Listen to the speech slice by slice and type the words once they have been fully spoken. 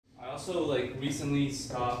also like recently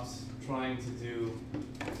stopped trying to do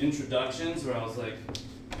introductions where I was like,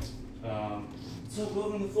 so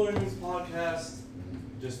welcome to the Floating Rooms podcast,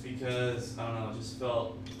 just because, I don't know, it just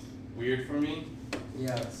felt weird for me.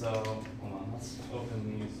 Yeah. So, hold on, let's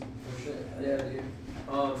open these. For sure. Yeah, dude.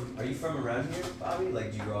 Are you from around here, Bobby? Like,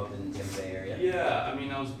 did you grow up in the Tampa Bay area? Yeah, I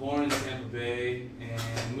mean, I was born in Tampa Bay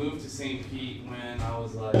and moved to St. Pete when I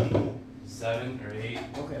was like 7 or 8.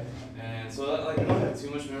 Okay. And so, like, I don't have too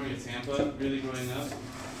much memory of Tampa really growing up.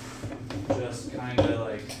 Just kind of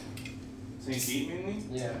like St. Pete mainly.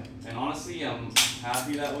 Yeah. And honestly, I'm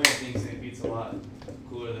happy that way. I think St. Pete's a lot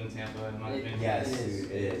cooler than Tampa in my opinion. Yes,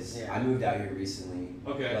 dude, it is. Yeah. I moved out here recently.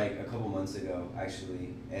 Okay. Like a couple months ago,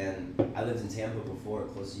 actually. And I lived in Tampa before,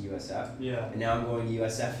 close to USF. Yeah. And now I'm going to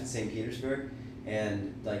USF in St. Petersburg.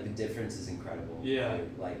 And, like, the difference is incredible. Yeah.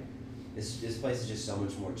 Like, this place is just so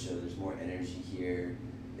much more chill. There's more energy here.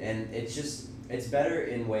 And it's better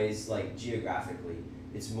in ways, like, geographically.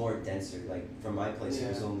 It's more denser. Like, from my place, it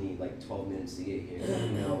was only, like, 12 minutes to get here.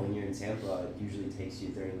 You know, when you're in Tampa, it usually takes you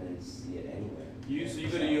 30 minutes to get anywhere. So you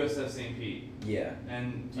go to USF St. Pete. Yeah.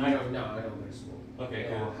 And do you, I don't go to school. Okay,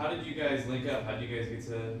 Yeah. cool. How did you guys link up? How did you guys get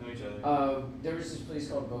to know each other? There was this place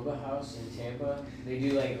called Boba House in Tampa. They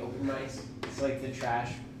do like open mics. It's like the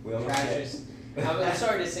trashest. I'm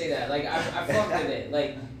sorry to say that. Like I fucked with it.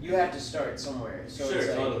 Like you have to start somewhere. So Sure, it's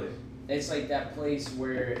like, totally. It's like that place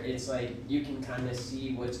where it's like you can kind of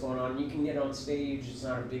see what's going on. You can get on stage. It's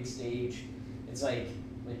not a big stage. It's like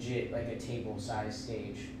legit like a table-sized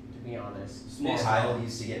stage. To be honest. Small Kyle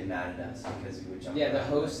used to get mad at us because we would jump. Yeah, the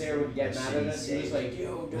host there would get Like mad at us. He was like,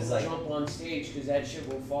 "Yo, don't like, jump on stage because that shit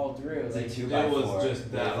will fall through." It's Like, like 2 it by was 4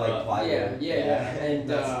 just that with, like, rough. plywood. Yeah. And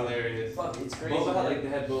That's hilarious. fuck, it's crazy. Boba had man. like they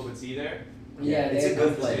had boba tea there. Yeah, it's they a have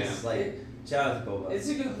good boba place. tea. Like, shout out to Boba. It's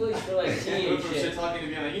a good place for like tea and Went from shit shit. talking to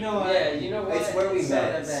being like, you know what? Yeah, you know what? It's where we It's not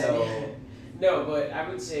met, that bad. so. No, but I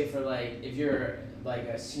would say for like if you're like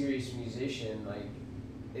a serious musician, like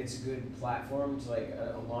it's a good platform to like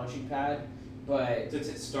a launching pad. But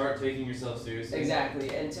To start taking yourself seriously.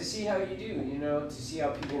 exactly, and to see how you do, you know, to see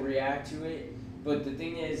how people react to it. But the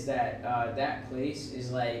thing is that that place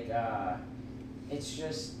is like, it's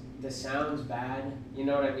just the sound's bad. You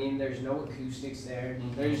know what I mean? There's no acoustics there.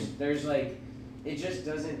 Mhm. There's like, it just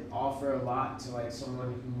doesn't offer a lot to like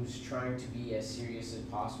someone who's trying to be as serious as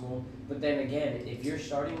possible. But then again, if you're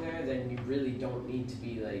starting there, then you really don't need to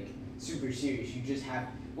be like super serious. You just have.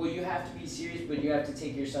 Well, you have to be serious, but you have to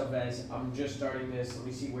take yourself as, I'm just starting this, let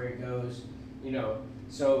me see where it goes, you know.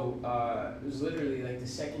 So, it was literally like the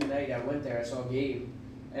second night I went there, I saw Gabe,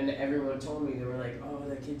 and everyone told me, they were like, oh,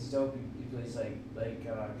 that kid's dope, he plays like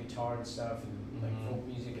guitar and stuff, and like folk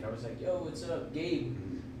music, and I was like, yo, what's up, Gabe?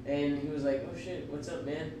 And he was like, oh shit, what's up,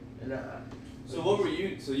 man? And So what were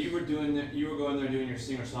you? So you were doing? You were going there doing your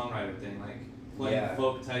singer-songwriter thing, like playing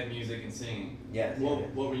folk type music and singing. Yeah.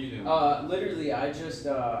 What were you doing? literally, I just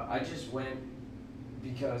went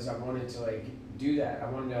because I wanted to like do that. I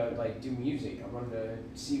wanted to like do music. I wanted to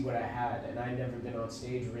see what I had, and I'd never been on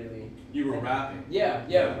stage really. You were rapping. Yeah,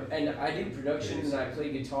 and I do production and I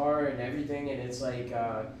play guitar and everything, and it's like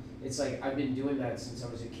I've been doing that since I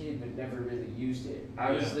was a kid, but never really used it.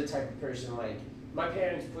 I was the type of person like my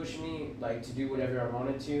parents pushed me like to do whatever I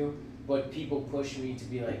wanted to, but people pushed me to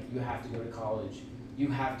be like, you have to go to college. You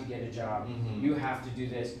have to get a job. Mm-hmm. You have to do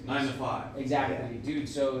this. 9 to 5. Exactly, dude.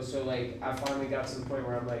 So like I finally got to the point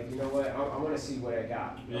where I'm like, you know what? I want to see what I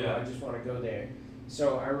got. I just want to go there.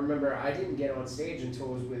 So I remember I didn't get on stage until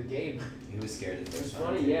it was with Gabe. He was scared at It this was time.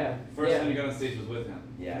 funny, yeah. First time you got on stage was with him.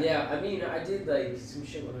 Yeah. Yeah, I mean I did like some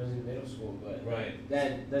shit when I was in middle school, but Right.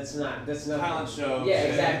 that's not Talent show. Yeah,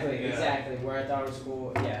 shit. exactly. Where I thought it was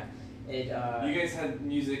cool. Yeah. It. You guys had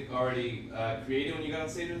music already created when you got on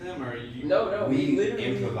stage with him, or you? No, We literally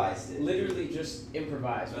improvised it. Literally just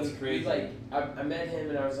improvised. That's crazy. I met him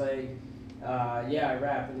and I was like, yeah, I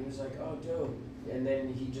rap, and he was like, oh, dope. And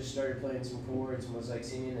then he just started playing some chords and was like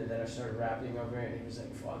singing, and then I started rapping over it, and he was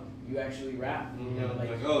like, fuck, you actually rap, you know, like.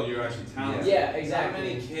 Oh, you're actually talented. Yeah, exactly. How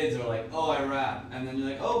many kids are like, oh, I rap, and then you're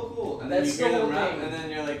like, oh, cool, and then That's you hear the them whole rap, thing. and then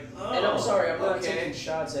you're like, oh. And I'm sorry, I'm not okay. taking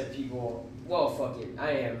shots at people. Well, fuck it,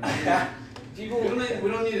 I am. People. We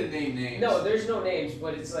don't need to name names. No, there's no names,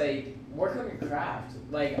 but it's like work on your craft.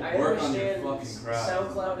 Like I Work on your understand fucking craft.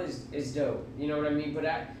 SoundCloud is dope. You know what I mean? But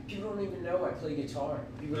people don't even know I play guitar.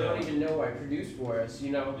 People Yeah. don't even know I produce for us.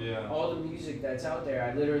 You know, Yeah. all the music that's out there,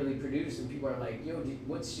 I literally produce, and people are like, "Yo,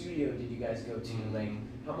 what studio did you guys go to? Mhm. Like,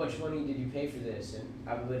 how much money did you pay for this?" And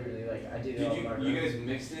I'm literally like, I did it all by You guys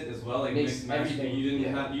mixed it as well, like Mixed mixed everything. You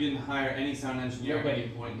didn't Yeah. you didn't hire any sound engineer at Nobody.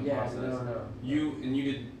 any point in the Yeah, process. no. You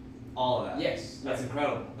did all of that. Yes. That's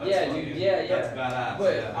incredible. That's Yeah, fucking, dude. Yeah, yeah. That's badass.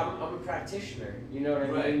 But yeah. I'm a practitioner. You know what I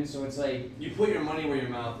Right. mean? So it's like. You put your money where your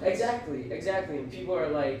mouth is. Exactly. And people are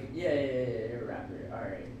like, yeah, you're a rapper. All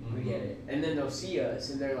right, we get it. And then they'll see us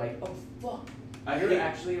and they're like, oh fuck, you're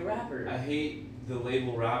actually a rapper. I hate the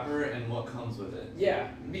label rapper and what comes with it. Yeah,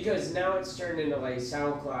 because now it's turned into like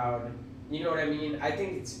SoundCloud. You know what I mean? I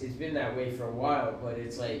think it's been that way for a while, but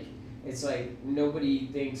it's like nobody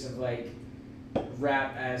thinks of like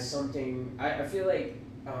rap as something. I feel like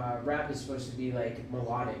rap is supposed to be like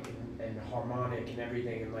melodic and harmonic and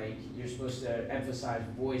everything, and like you're supposed to emphasize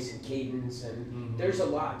voice and cadence, and there's a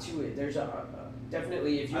lot to it. There's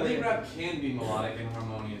definitely if you. I think rap can be melodic and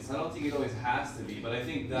harmonious. I don't think it always has to be, but I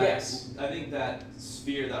think that I think that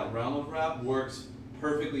sphere, that realm of rap works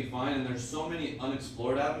perfectly fine, and there's so many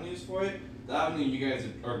unexplored avenues for it. The avenue you guys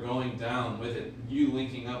are going down with it, you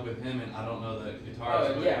linking up with him, and I don't know the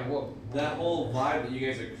guitarist, but yeah, well, that whole vibe that you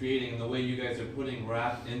guys are creating and the way you guys are putting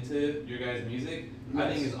rap into your guys' music, I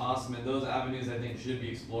think is awesome, and those avenues I think should be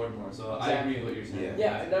explored more. So exactly. I agree with what you're saying.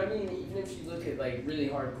 Yeah, and I mean, even if you look at like really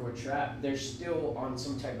hardcore trap, they're still on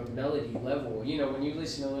some type of melody level. You know, when you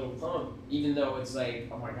listen to Lil Pump, even though it's like,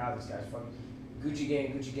 oh my god, this guy's fucking Gucci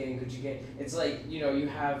gang, it's like, you know,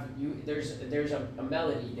 there's a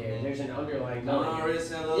melody there, there's an underlying melody.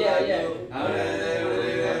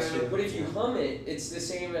 But if you hum it, it's the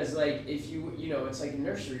same as like if you know, it's like a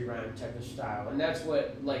nursery rhyme type of style, and that's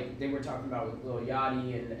what like they were talking about with Lil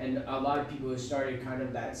Yachty and a lot of people who started kind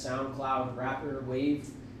of that SoundCloud rapper wave,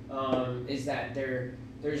 is that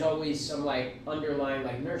there's always some like underlying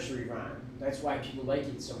like nursery rhyme. That's why people like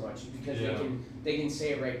it so much, because they can say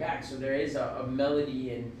it right back. So there is a melody,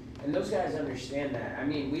 and those guys understand that. I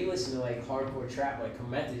mean, we listen to like hardcore trap like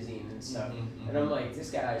Comethazine and stuff, and I'm like, this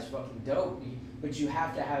guy is fucking dope. But you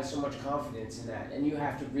have to have so much confidence in that, and you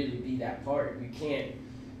have to really be that part. You can't.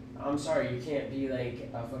 I'm sorry, you can't be like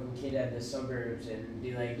a fucking kid at the suburbs and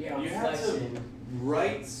be like, yeah, I'm flexing. Have to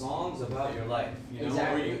write songs about your life, you know?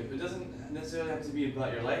 Exactly. It doesn't necessarily have to be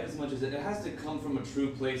about your life as much as it has to come from a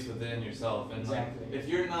true place within yourself. And exactly. Like, if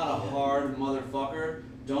you're not a hard motherfucker,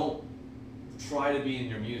 don't try to be in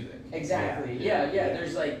your music. Exactly. Yeah.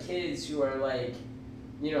 There's like kids who are like,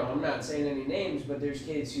 you know, I'm not saying any names, but there's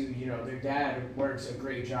kids who, you know, their dad works a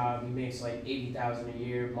great job. He makes like $80,000 a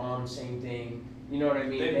year. Mom, same thing. You know what I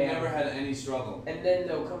mean? They've never had any struggle. And then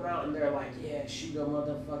they'll come out and they're like, yeah, sugar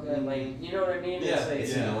motherfucker. Like, you know what I mean? Yeah, it's like,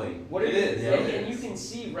 it's annoying. What it is. And you is. can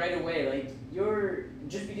see right away, like,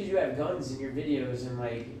 just because you have guns in your videos and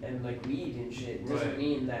like weed and shit doesn't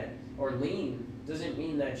mean that, or lean, doesn't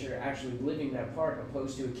mean that you're actually living that part,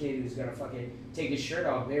 opposed to a kid who's gonna fucking take his shirt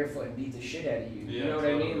off barefoot and beat the shit out of you. You know what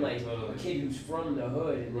I mean? Like, a kid who's from the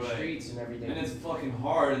hood and the streets and everything. And it's fucking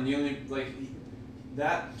hard, and the only, like,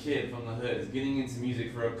 that kid from the hood is getting into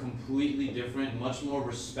music for a completely different, much more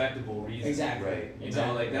respectable reason. Exactly. Right. You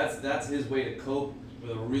know, like that's his way to cope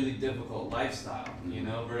with a really difficult lifestyle. You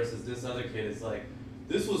know, versus this other kid is like,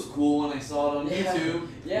 this was cool when I saw it on YouTube.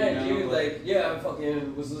 Yeah, you know, dude. Like, I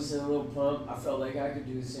fucking was listening to Lil Pump. I felt like I could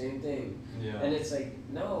do the same thing. Yeah. And it's like,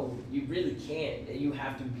 no, you really can't. You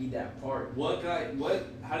have to be that part.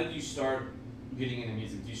 How did you start getting into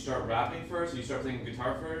music? Do you start rapping first, or you start playing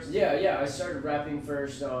guitar first? Yeah, I started rapping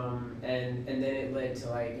first, and then it led to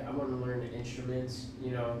like, I wanted to learn instruments,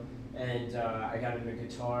 you know, and I got into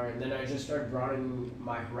guitar, and then I just started broadening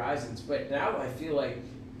my horizons. But now I feel like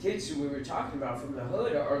kids who we were talking about from the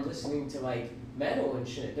hood are listening to like metal and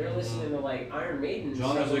shit. They're listening to like Iron Maiden.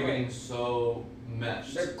 Genres are getting so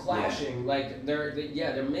meshed. They're clashing, like they're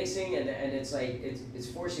mixing, and it's like it's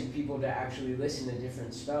forcing people to actually listen to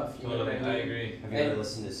different stuff. You know what I mean? I agree. Have you ever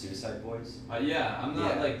listened to Suicide Boys? Yeah, I'm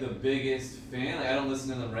not like the biggest fan. Like, I don't listen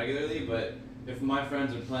to them regularly, but if my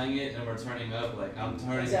friends are playing it and we're turning up, like I'm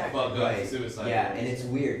turning the fuck up to Suicide Boys. Yeah, and it's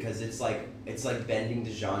weird because it's like bending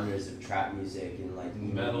the genres of trap music and like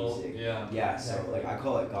metal music. Yeah. Yeah, so like I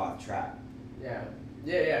call it goth trap. Yeah.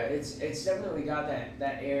 It's definitely got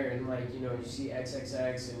that air, and like, you know, you see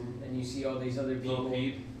XXX and you see all these other people,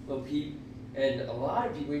 Lil Peep, and a lot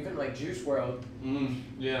of people, even like Juice WRLD.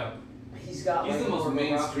 Yeah. He's got the most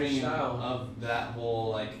mainstream style of that whole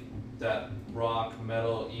like that rock,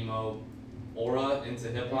 metal, emo aura into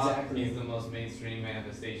hip hop. Exactly. He's the most mainstream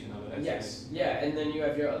manifestation of it. Yes. Yeah, and then you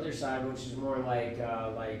have your other side, which is more like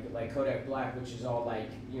Kodak Black, which is all like,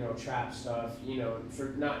 you know, trap stuff. You know,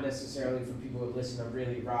 for not necessarily for people who listen to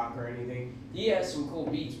really rock or anything. He has some cool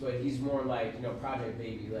beats, but he's more like, you know, Project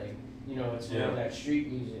Baby, like, you know, it's more of that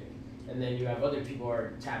street music. And then you have other people who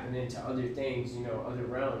are tapping into other things, you know, other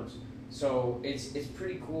realms. So it's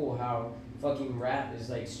pretty cool how fucking rap is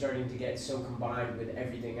like starting to get so combined with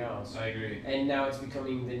everything else. I agree. And now it's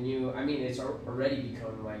becoming the new. I mean, it's already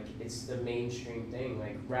become like it's the mainstream thing.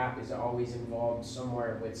 Like rap is always involved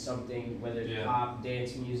somewhere with something, whether it's pop,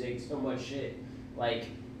 dance music, so much shit. Like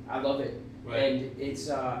I love it. Right. And it's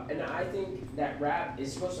and I think that rap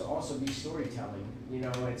is supposed to also be storytelling. You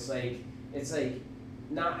know, it's like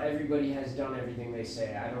not everybody has done everything they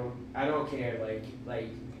say. I don't care. Like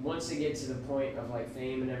once they get to the point of like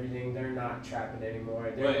fame and everything, they're not trapping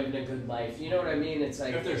anymore. They're living a good life. You know what I mean? It's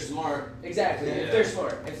like if they're smart. Exactly. Yeah. If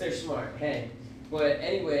they're smart. Hey. But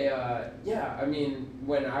anyway, yeah. I mean,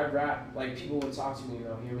 when I rap, like people will talk to me and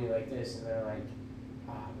they'll hear me like this, and they're like,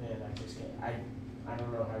 "Ah, man, I just can't. I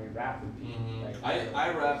don't know how you rap with people." Mm-hmm. Like, I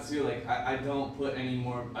rap too. Like I don't put any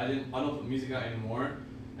more. I don't put music out anymore.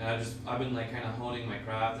 And I've been like kind of honing my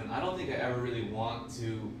craft, and I don't think I ever really want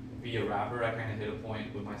to be a rapper. I kind of hit a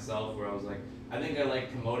point with myself where I was like, I think I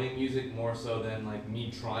like promoting music more so than like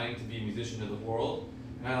me trying to be a musician to the world.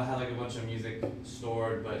 And I had like a bunch of music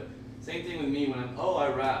stored, but same thing with me when I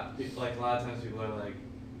rap. People, like a lot of times people are like,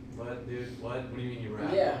 what, dude? What do you mean you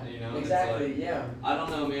rap? Yeah, you know, exactly. It's like, yeah. I don't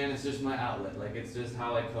know, man. It's just my outlet. Like it's just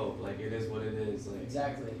how I cope. Like it is what it is. Like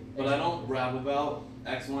Exactly. But I don't rap about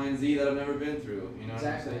X, Y, and Z that I've never been through. You know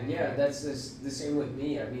Exactly. what I'm saying? Yeah, that's the same with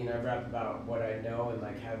me. I mean, I rap about what I know and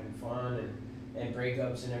like having fun and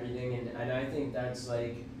breakups and everything, and I think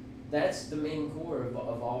that's the main core of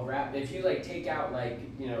all rap. If you like take out like,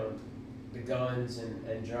 you know, the guns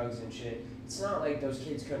and drugs and shit, it's not like those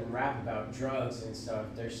kids couldn't rap about drugs and stuff.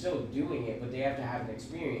 They're still doing it, but they have to have an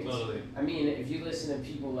experience. Totally. I mean, if you listen to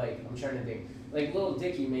people like, I'm trying to think, like Lil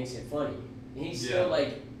Dicky makes it funny. He's still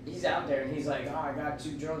like, he's out there and he's like, oh, I got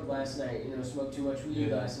too drunk last night, you know, smoked too much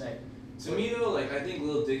weed last night. To me though, like I think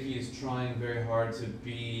Lil Dicky is trying very hard to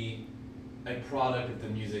be a product of the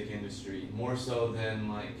music industry, more so than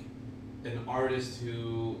like an artist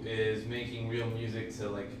who is making real music to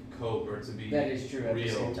like cope or to be That is true at real,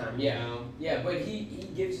 the same time. Yeah. You know? Yeah, but he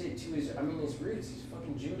gives it to his roots. He's a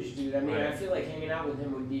fucking Jewish dude. I mean, I feel like hanging out with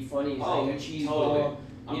him would be funny. He's like a cheese ball.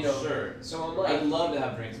 I'm know, sure. So I'm like, I'd love to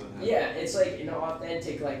have drinks with him. Yeah, it's like, you know,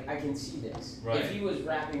 authentic, like I can see this. Right. If he was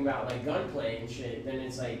rapping about like gunplay and shit, then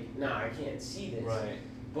it's like, nah, I can't see this. Right.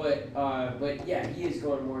 But yeah, he is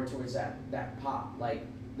going more towards that pop, like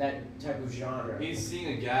that type of genre. He's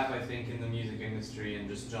seeing a gap, I think, in the music industry and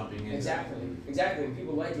just jumping into Exactly, and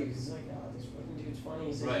people like it because it's like, oh, this fucking dude's funny.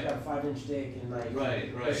 He says he got a 5-inch dick and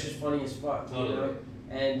like, it's just funny as fuck, Totally. you know.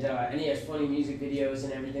 And he has funny music videos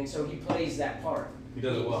and everything, so he plays that part. He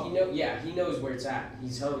does it well. He knows where it's at.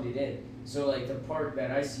 He's honed it in. So like the part that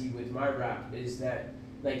I see with my rap is that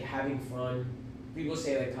like having fun. People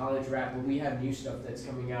say like college rap, but we have new stuff that's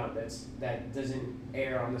coming out that doesn't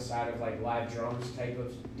air on the side of like live drums type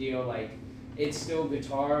of deal. Like it's still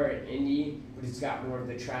guitar and indie, but it's got more of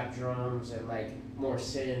the trap drums and like more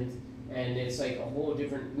synth, and it's like a whole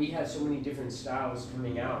different. We have so many different styles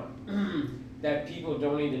coming out that people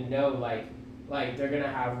don't even know. Like they're gonna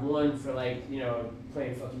have one for like, you know,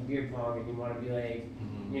 playing fucking beer pong, and you want to be like,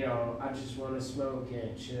 you know, I just want to smoke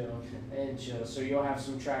and chill. So you'll have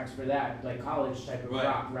some tracks for that, like college type of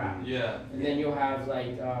rock rap. Yeah. And then you'll have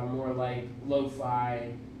like more like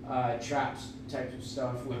lo-fi traps type of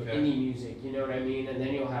stuff with indie music. You know what I mean? And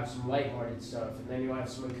then you'll have some lighthearted stuff, and then you'll have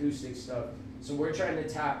some acoustic stuff. So we're trying to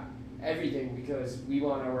tap everything because we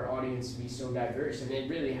want our audience to be so diverse, and it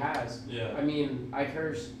really has. Yeah. I mean, I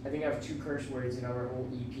curse. I think I have 2 curse words in our whole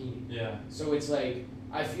EP. Yeah. So it's like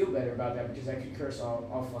I feel better about that because I could curse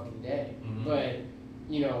all fucking day. Mm-hmm. But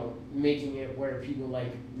you know, making it where people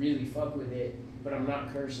like really fuck with it, but I'm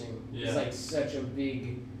not cursing. Yeah. It's like such a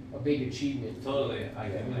big achievement. Totally, I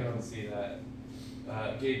can see that.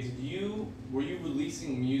 Gabe, were you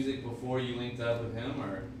releasing music before you linked up with him,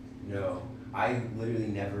 or? No, I literally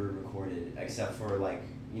never recorded except for like,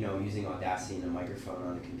 you know, using Audacity and a microphone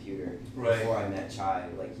on a computer. Right. Before I met Chai,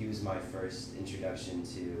 like he was my first introduction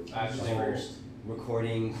to Actually, the whole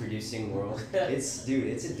recording, producing world. It's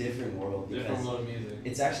a different world because different world of music.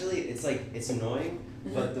 It's annoying,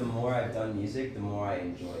 but the more I've done music, the more I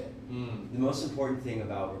enjoy it. The most important thing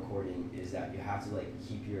about recording is that you have to like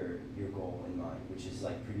keep your goal in mind, which is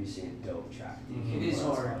like producing a dope track. It is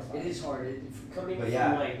hard. It is hard. Coming but from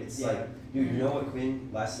yeah, like it's like, dude, you know what, Quinn?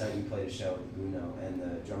 Last night we played a show with Bruno, and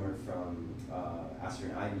the drummer from Aster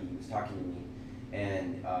and Ivy, he was talking to me,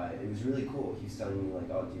 and it was really cool. He was telling me like,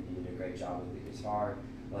 oh, dude, you did a great job with the guitar.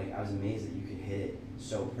 Like, I was amazed that you could hit it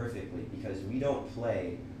so perfectly because we don't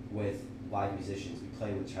play with live musicians. We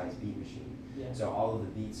play with Chai's beat machine. Yeah. So all of the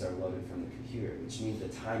beats are loaded from the computer, which means the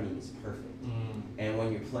timing is perfect. And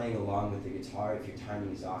when you're playing along with the guitar, if your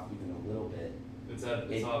timing is off even a little bit,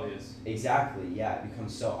 It's obvious. Exactly, yeah, it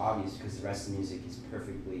becomes so obvious because the rest of the music is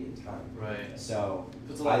perfectly in time. Right. So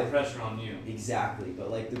puts a lot of pressure on you. Exactly,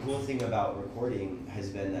 but like the cool thing about recording has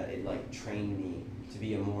been that it like trained me to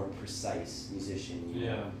be a more precise musician. You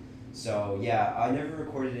know? Yeah. So yeah, I never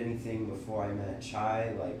recorded anything before I met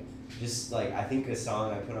Chai. Like just like I think a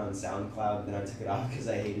song I put on SoundCloud, then I took it off because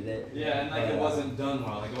I hated it. Yeah, and like it wasn't done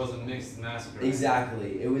well, like it wasn't mixed and mastered.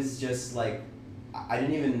 Exactly, it was just like I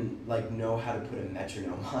didn't even like know how to put a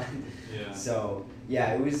metronome on. Yeah. So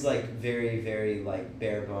yeah, it was like very, very like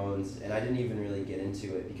bare bones, and I didn't even really get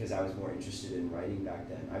into it because I was more interested in writing back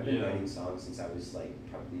then. I've been writing songs since I was like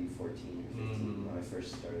probably 14 or 15 when I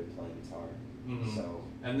first started playing guitar. So.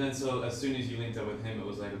 And then so as soon as you linked up with him, it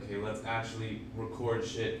was like, okay, let's actually record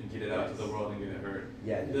shit and get it out to the world and get it heard.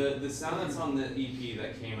 Yeah. The sound that's on the EP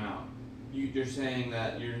that came out, you're saying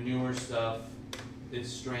that your newer stuff is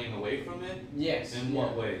straying away from it? Yes. In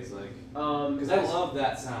what ways? Like, because I love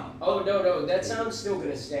that sound. Oh no, that sound's still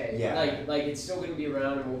gonna stay. Yeah. Like it's still gonna be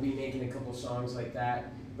around, and we'll be making a couple songs like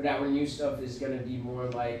that. But our new stuff is gonna be more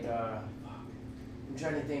like I'm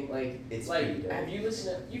trying to think it's like have you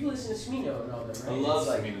listened to Smino and all them, right? I love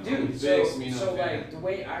like, Smino. Dude, Big so Smino so fan. like the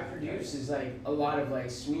way I produce is like a lot of like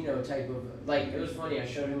Smino type of like it was funny. I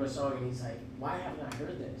showed him a song and he's like, "Why haven't I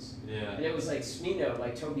heard this?" Yeah. And it was like Smino,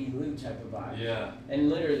 like Toby Lou type of vibe. Yeah. And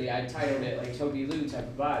literally, I titled it like Toby Lou type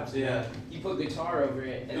of vibes. Yeah. He put guitar over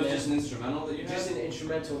it, and It was then just an instrumental that you had? just an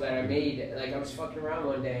instrumental that I made. Like I was fucking around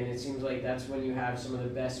one day, and it seems like that's when you have some of the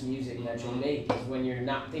best music that you'll make. Is when you're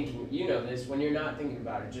not thinking. You know this. When you're not thinking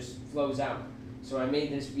about it, just flows out. So I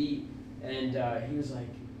made this beat, and he was like,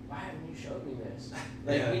 "Why haven't you showed me this?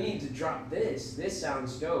 Like we need to drop this. This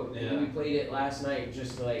sounds dope." And we played it last night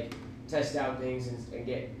just to like test out things and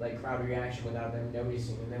get like crowd reaction without them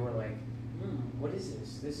noticing. And they were like, "What is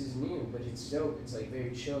this? This is new, but it's dope. It's like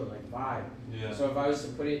very chill, like vibe." Yeah. So if I was to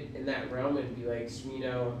put it in that realm, it'd be like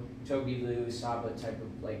Smino, Toby Lou, Saba type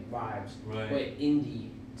of like vibes, Right. but indie.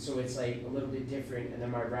 So it's like a little bit different, and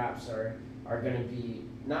then my raps are gonna be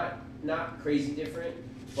not crazy different,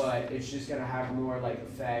 but it's just gonna have more like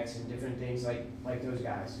effects and different things like those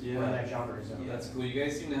guys. Yeah. Or in that genre zone. Yeah, that's cool. You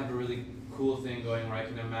guys seem to have a really cool thing going where I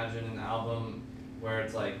can imagine an album where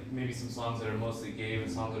it's like maybe some songs that are mostly Gabe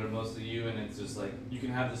and songs that are mostly you, and it's just like you can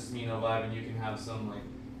have the Smino vibe and you can have some like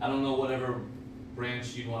I don't know whatever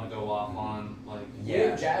branch you'd want to go off on, like We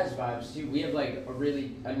have jazz vibes too. We have like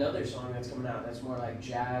another song that's coming out that's more like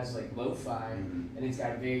jazz, like lo-fi, and it's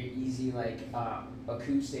got a very easy like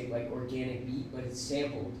acoustic, like organic beat, but it's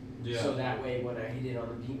sampled. Yeah. So that way when I hit it on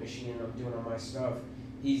the beat machine and I'm doing all my stuff,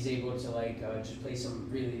 he's able to like just play some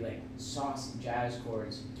really like saucy jazz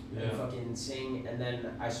chords and fucking sing, and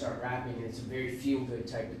then I start rapping, and it's a very feel good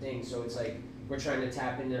type of thing. So it's like we're trying to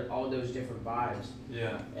tap into all those different vibes.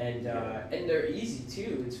 Yeah. And they're easy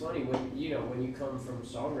too. It's funny when you come from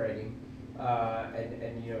songwriting,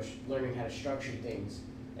 and learning how to structure things.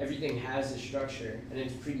 Everything has a structure, and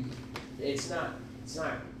it's not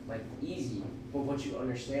like easy, but once you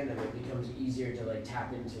understand them, it becomes easier to like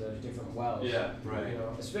tap into those different wells. Yeah, right. You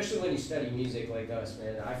know, especially when you study music like us,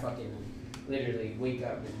 man. I fucking literally wake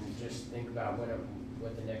up and just think about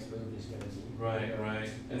what the next move is gonna be. Right, you know? right.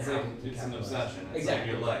 And It's how like you it's an capitalize. obsession. It's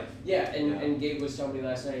Exactly. like your life. Yeah, and Gabe was telling me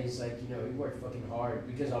last night, he's like, we work fucking hard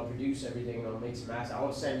because I'll produce everything and I'll make some ass.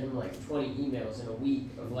 I'll send him like 20 emails in a week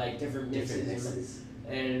of like different mixes.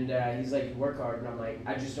 And he's like, you work hard, and I'm like,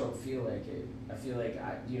 I just don't feel like it. I feel like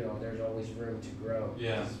there's always room to grow.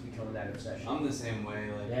 Yeah. It's become that obsession. I'm the same way,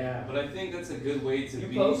 like. Yeah. But I think that's a good way to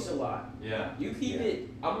be. You post a lot. Yeah. You keep it.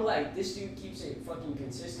 I'm like, this dude keeps it fucking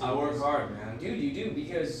consistent. I work hard, man. Dude, you do,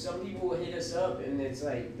 because some people will hit us up and it's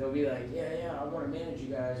like, they'll be like, yeah, I want to manage you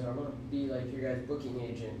guys, or I want to be like your guys' booking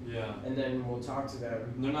agent. Yeah. And then we'll talk to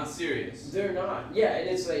them. They're not serious. They're not. Yeah, and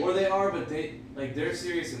it's like. Or they are, but they're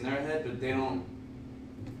serious in their head, but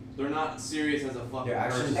they're not serious as a fucking They're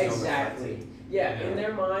actually person. so Exactly. Yeah, Yeah. in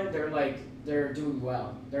their mind, they're doing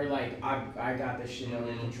well. They're like, I got this shit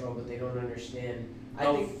under control, but they don't understand.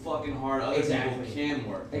 How I think fucking hard other people can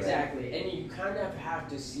work. exactly, and you kind of have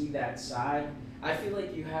to see that side. I feel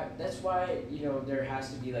like you have. That's why there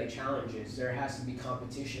has to be like challenges. There has to be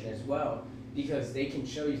competition as well, because they can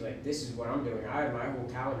show you like, this is what I'm doing. I have my whole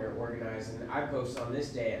calendar organized, and I post on this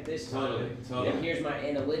day at this time. Totally. And here's my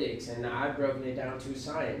analytics, and I've broken it down to a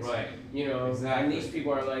science. Right. And these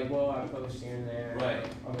people are like, well, I post here and there. Right.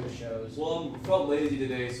 I'll go to shows. Well, I felt lazy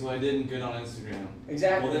today, so I didn't get on Instagram.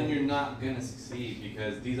 Exactly. Well, then you're not gonna succeed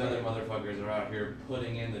because these other motherfuckers are out here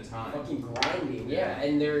putting in the time. Fucking grinding, yeah,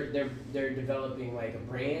 and they're developing like a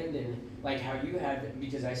brand, and like how you have it,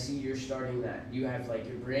 because I see you're starting that. You have like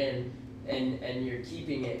your brand, and you're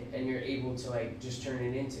keeping it and you're able to like just turn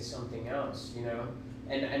it into something else, you know.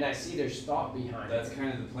 And I see there's thought behind That's it.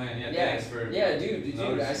 kind of the plan. Yeah, Yeah, thanks for yeah, dude, I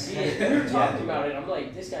noticing. see it. We were talking dude. about it. I'm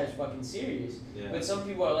like, this guy's fucking serious. Yeah. But some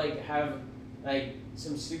people are like have like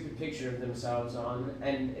some stupid picture of themselves on,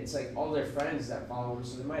 and it's like all their friends that follow them.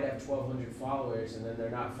 So they might have 1,200 followers, and then they're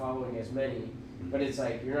not following as many. But it's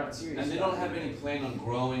like you're not serious. And they don't have any plan on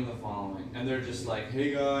growing the following, and they're just like,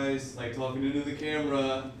 "Hey guys," like talking into the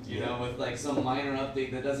camera, you know, with like some minor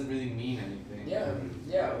update that doesn't really mean anything. Yeah,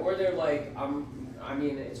 yeah. Or they're like, I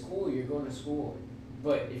mean, it's cool. You're going to school,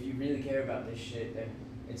 but if you really care about this shit, then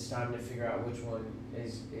it's time to figure out which one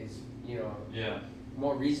is you know. Yeah.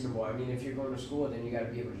 More reasonable. I mean, if you're going to school, then you got to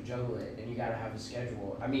be able to juggle it, and you got to have a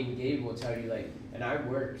schedule. I mean, Gabe will tell you like, and I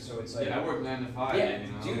work, so it's like. Yeah, I work 9 to 5. Yeah, you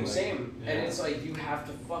know, dude, like, same. yeah. And it's like you have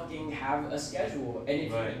to fucking have a schedule, and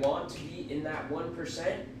if Right. you want to be in that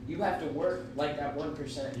 1%, you have to work like that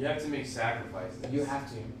 1%. You have to make sacrifices. You have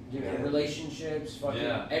to. You know, Yeah. relationships, fucking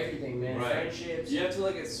everything, man. Right. Friendships. You have to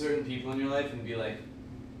look at certain people in your life and be like,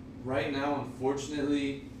 right now,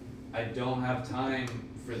 unfortunately, I don't have time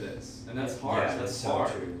for this, and that's hard. Yeah, that's so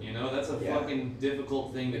hard. true. You know, that's a Yeah. fucking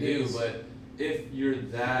difficult thing to It do. is. But if you're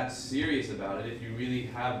that serious about it, if you really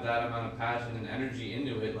have that amount of passion and energy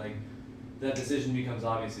into it, like that decision becomes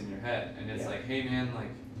obvious in your head, and it's Yeah. like, hey man, like,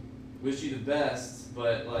 wish you the best,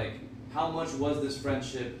 but like, how much was this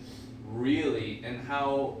friendship really, and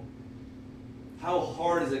how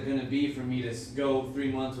hard is it gonna be for me to go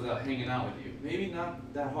 3 months without hanging out with you? Maybe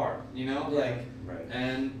not that hard, you know? Yeah. Like, Right.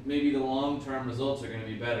 and maybe the long-term results are going to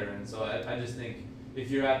be better. And so I just think if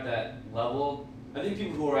you're at that level, I think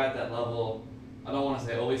people who are at that level, I don't want to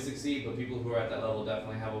say always succeed, but people who are at that level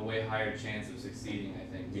definitely have a way higher chance of succeeding,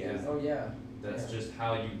 I think, Yeah. because Oh yeah. that's Yeah. just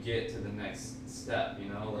how you get to the next step, you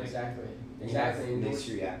know? Like, Exactly. And Exactly.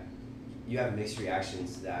 you have mixed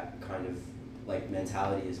reactions to that kind of like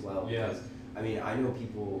mentality as well. Yeah. Because I mean, I know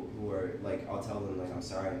people who are like, I'll tell them like, I'm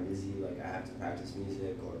sorry, I'm busy, like I have to practice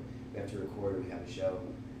music, or we have to record, or we have a show,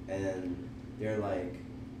 and then they're like,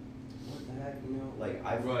 what the heck, you know? Like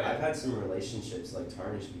I've had some relationships like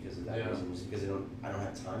tarnished because of that Yeah. reason, just because I don't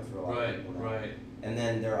have time for a lot of people now. right. And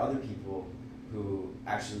then there are other people who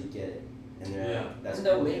actually get it, and they're Yeah. like, that's And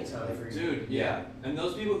they'll cool. make time Like, for you. Dude, yeah. And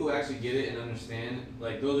those people who actually get it and understand,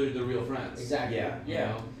 like, those are the real friends. Exactly. Yeah. You Yeah.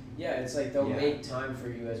 know? Yeah, it's like they'll Yeah. make time for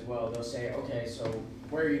you as well. They'll say, okay, so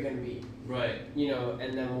where are you gonna be? Right. You know,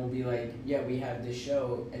 and then we'll be like, yeah, we have this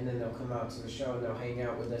show, and then they'll come out to the show and they'll hang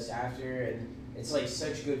out with us after, and it's like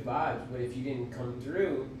such good vibes. But if you didn't come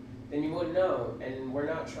through, then you wouldn't know. And we're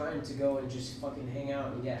not trying to go and just fucking hang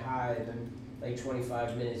out and get high, and then like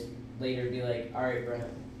 25 minutes later be like, all right, bro.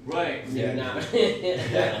 Right. Maybe Yeah. not.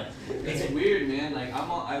 Yeah. It's weird, man. Like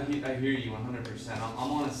I hear you 100%. I'm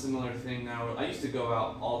on a similar thing now. I used to go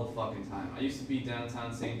out all the fucking time. I used to be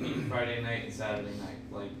downtown St. Pete Friday night and Saturday night,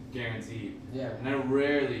 like guaranteed. Yeah. And I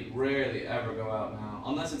rarely ever go out now,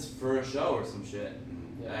 unless it's for a show or some shit.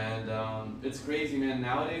 Yeah. And it's crazy, man.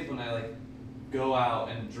 Nowadays, when I like go out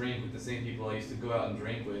and drink with the same people I used to go out and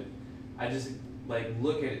drink with, I just like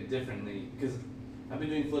look at it differently, because I've been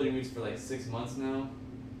doing floating roots for like 6 months now,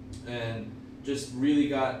 and just really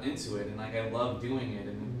got into it, and like I love doing it,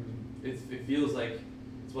 and it feels like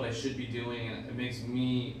it's what I should be doing, and it makes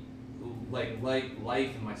me like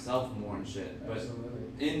life and myself more and shit. But Absolutely.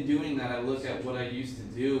 in doing that, I look at what I used to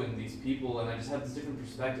do and these people, and I just have this different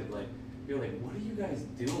perspective. Like, you're like, what are you guys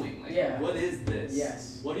doing? Like, Yeah. what is this?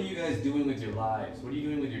 Yes. What are you guys doing with your lives? What are you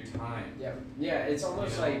doing with your time? Yeah. Yeah. It's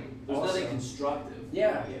almost You know? like There's also- nothing constructive.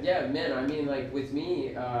 Yeah, yeah, man. I mean, like with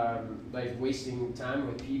me, like wasting time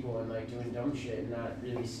with people and like doing dumb shit and not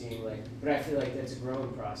really seeing like. But I feel like that's a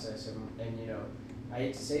growing process, and you know, I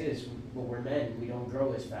hate to say this, but we're men. We don't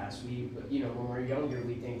grow as fast. You know, when we're younger,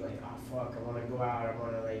 we think like, oh fuck, I want to go out. I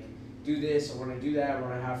want to like do this. I want to do that. I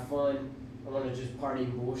want to have fun. I want to just party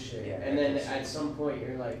and bullshit. Yeah, and then at some point,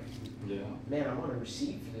 you're like, Yeah. man, I want to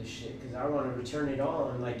receive for this shit because I want to return it all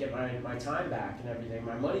and like get my time back and everything,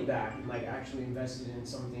 my money back, and like actually invest it in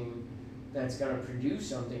something that's gonna produce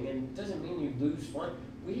something. And it doesn't mean you lose fun.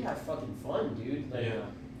 We have fucking fun, dude. Like, Yeah.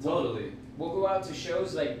 Totally. We'll go out to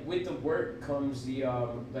shows, like with the work comes the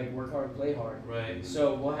like work hard, play hard. Right.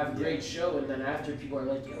 So we'll have a great show, and then after people are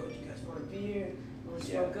like, yo, do you guys want a beer? Want to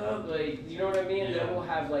smoke up? Like, you know what I mean? And Yeah. then we'll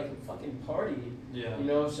have like a fucking party. Yeah. You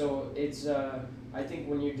know, so it's I think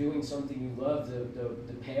when you're doing something you love,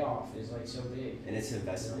 the payoff is like so big. And it's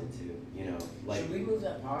investment too, you know. Like Should we move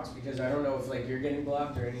that box, because I don't know if like you're getting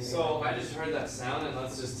blocked or anything. So I just heard that sound, and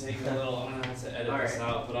let's just take a little. I'm gonna have to edit All this right.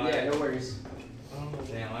 out, but Yeah, no worries.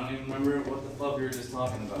 damn, I don't even remember what the fuck we were just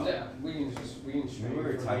talking about. Yeah, we can just remember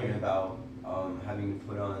we were talking about having to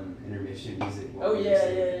put on intermission music. Oh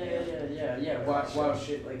yeah. While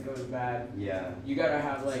shit like goes bad. Yeah. You gotta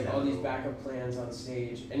have like all these backup plans on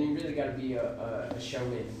stage, and you really gotta be a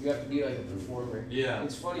showman. You have to be like a performer. Yeah.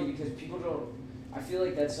 It's funny because people don't. I feel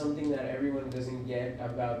like that's something that everyone doesn't get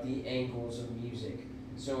about the angles of music.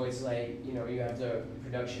 So it's like, you know, you have the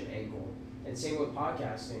production angle, and same with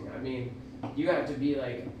podcasting. I mean, you have to be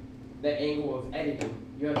like the angle of editing.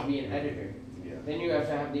 You have to be an editor. Yeah. Then you have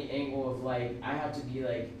to have the angle of like, I have to be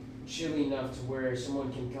like chilly enough to where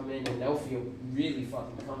someone can come in and they'll feel really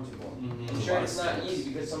fucking comfortable. Mm-hmm. I'm sure it's not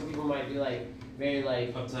easy because some people might be like very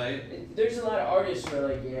like uptight. There's a lot of artists who are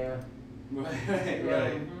like, yeah.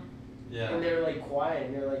 Right. Mm-hmm. Yeah. And they're like quiet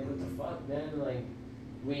and they're like, what the fuck, man? Like,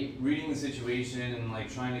 reading the situation and like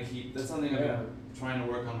trying to keep. That's something I've been trying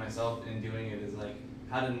to work on myself in doing it, is like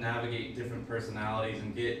how to navigate different personalities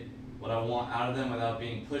and get what I want out of them without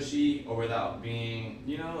being pushy or without being,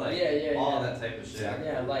 you know, like all that type of shit.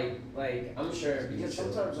 Yeah, like I'm sure, because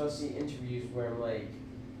sometimes I'll see interviews where I'm like,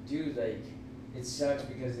 dude, like it sucks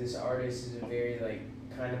because this artist is a very like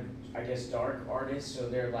kind of, I guess, dark artist, so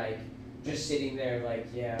they're like just sitting there like,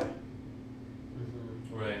 yeah.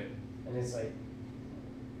 Mm-hmm. Right. And it's like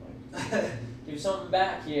give something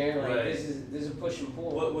back here, like this is a push and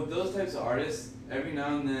pull. With those types of artists, every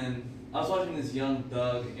now and then, I was watching this Young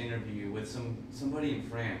Thug interview with somebody in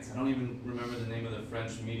France. I don't even remember the name of the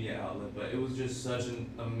French media outlet, but it was just such an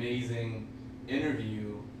amazing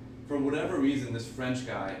interview. For whatever reason, this French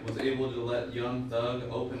guy was able to let Young Thug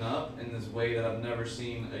open up in this way that I've never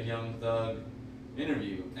seen a Young Thug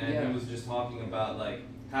interview. And he was just talking about like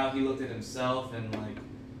how he looked at himself and like,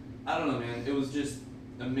 I don't know, man, it was just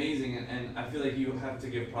amazing. And I feel like you have to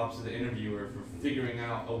give props to the interviewer for figuring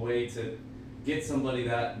out a way to get somebody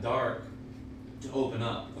that dark to open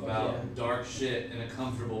up about dark shit in a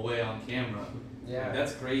comfortable way on camera. Yeah. Like,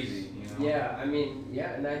 that's crazy, you know? Yeah, I mean,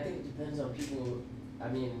 and I think it depends on people. I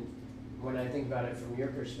mean, when I think about it from your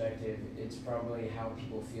perspective, it's probably how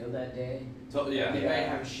people feel that day. So, They might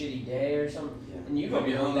have a shitty day or something, and you don't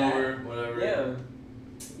be know hungover, that. whatever. Yeah.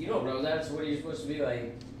 You don't know that, so what are you supposed to be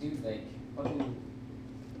like, dude, like, fucking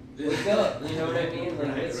wake up, you know what I mean?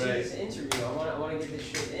 Like, let's do this interview. I wanna get this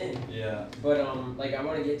shit in. Yeah. But like, I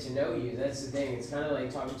wanna get to know you. That's the thing. It's kind of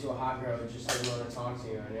like talking to a hot girl who just doesn't want to talk to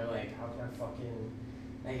you, and you're like, how can I fucking,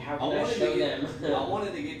 like, how can I show them? I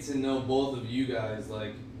wanted to get to know both of you guys.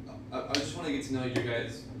 Like, I just want to get to know your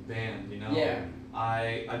guys' band. You know. Yeah.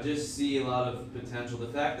 I just see a lot of potential. The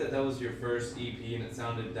fact that was your first EP and it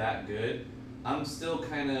sounded that good, I'm still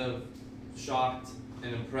kind of shocked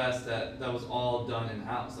and impressed that was all done in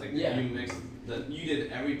house. Like you mixed you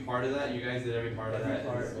did every part of that. You guys did every part of that.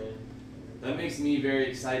 Man. That makes me very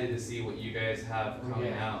excited to see what you guys have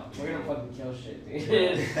coming out. We're gonna fucking kill shit,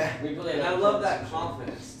 dude. And I love that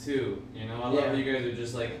confidence too. You know, I love how you guys are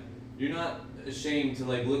just like, you're not ashamed to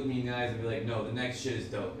like look me in the eyes and be like, no, the next shit is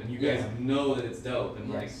dope, and you guys know that it's dope,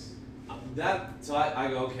 and like that. So I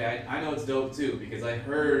go, okay, I know it's dope too because I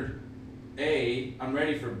heard A, I'm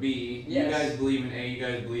ready for B. You guys believe in A, you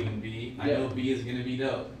guys believe in B. I know B is gonna be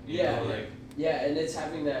dope. You know, like. Yeah, and it's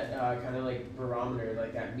having that kind of like barometer,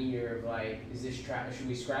 like that meter of like, is this trash? Should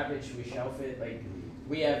we scrap it? Should we shelf it? Like,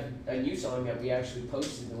 we have a new song that we actually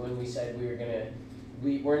posted. The one we said we were gonna,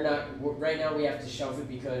 we're not right now. We have to shelf it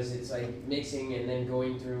because it's like mixing and then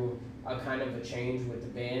going through a kind of a change with the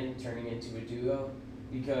band, turning into a duo.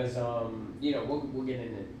 Because you know, we'll get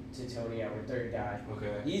into Tony, our third guy.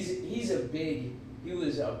 Okay. He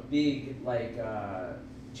was a big like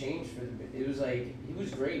change for the. It was like he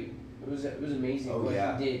was great. It was amazing what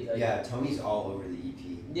he did. Like, Tony's all over the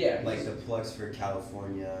EP. Yeah. Like the plugs for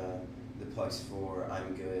California, the plugs for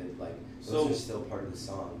I'm Good, like those are still part of the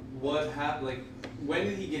song. What happened? Like, when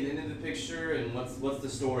did he get into the picture, and what's the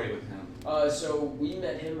story with him? So we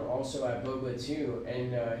met him also at Boba too,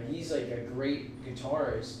 and he's like a great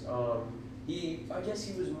guitarist. I guess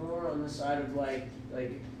he was more on the side of like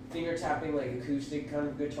finger tapping, like acoustic kind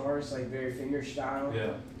of guitarist, like very finger style.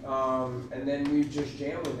 Yeah. And then we just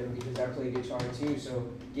jam with him because I play guitar too.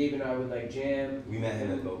 So Gabe and I would like jam. We met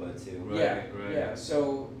him at Boba too. Right. Yeah.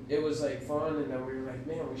 So it was like fun, and then we were like,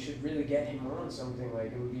 man, we should really get him on something.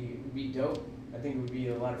 Like it would be dope. I think it would be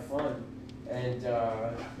a lot of fun. And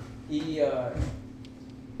he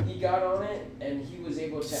got on it, and he was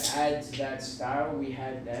able to add to that style we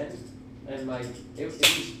had then, and like it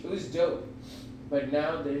was dope. But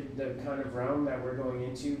now the kind of realm that we're going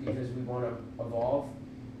into, because we want to evolve,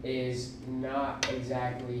 is not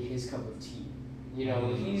exactly his cup of tea. You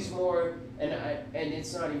know, he's more, and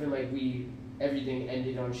it's not even like we everything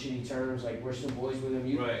ended on shitty terms. Like we're still boys with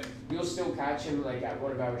him. Right. You'll still catch him like at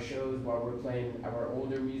one of our shows while we're playing our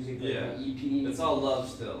older music, like Yeah. the EP. It's all love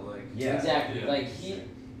still, like. Yeah. Exactly. Yeah. Like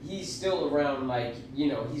he's still around, like, you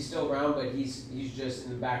know, he's still around, but he's just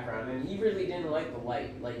in the background. And he really didn't like the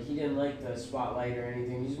light. Like he didn't like the spotlight or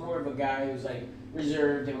anything. He's more of a guy who's like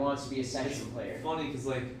reserved and wants to be a session player. Funny because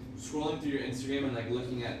like scrolling through your Instagram and like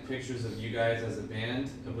looking at pictures of you guys as a band,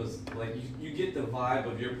 it was like you get the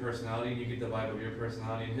vibe of your personality and you get the vibe of your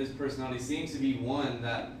personality, and his personality seems to be one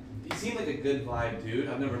that he seemed like a good vibe dude.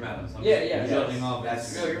 I've never met him, so I'm Yeah, just judging off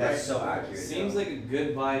That's, Instagram. that's so accurate. Seems like a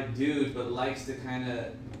good vibe dude, but likes to kind of,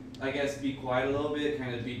 I guess, be quiet a little bit,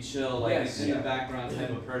 kind of be chill, like Yes. in the background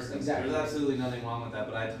type of person. Exactly. There's absolutely nothing wrong with that,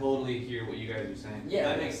 but I totally hear what you guys are saying. Yeah.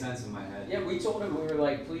 That makes sense in my head. Yeah, we told him, we were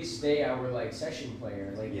like, please stay our like session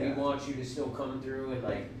player. Like Yeah. we want you to still come through and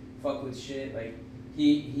like fuck with shit. Like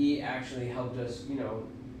he actually helped us, you know,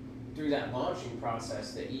 through that launching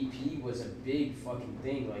process. The EP was a big fucking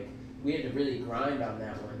thing. Like we had to really grind on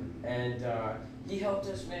that one, and he helped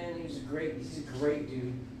us, man. He's a great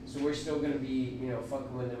dude. So we're still gonna be, you know,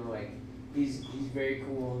 fucking with him. Like he's very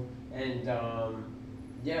cool, and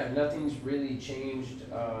yeah, nothing's really changed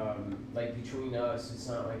like between us. It's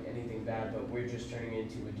not like anything bad, but we're just turning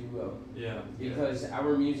into a duo Yeah. because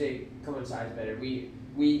our music coincides better.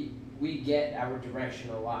 We get our direction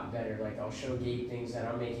a lot better. Like I'll show Gabe things that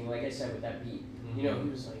I'm making. Like I said with that beat, you know, he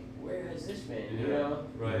was like, "Where has this been?" You know,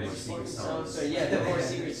 Right. More secret songs. So yeah, the more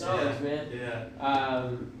secret songs, man. Yeah.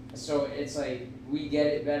 So it's like we get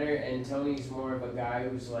it better, and Tony's more of a guy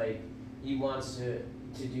who's like he wants to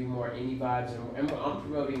do more indie vibes, and I'm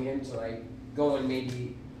promoting him to like go and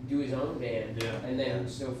maybe do his own band, Yeah. and then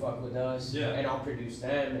still fuck with us, Yeah. and I'll produce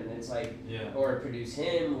them, and it's like, Yeah. or produce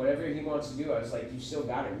him, whatever he wants to do. I was like, you still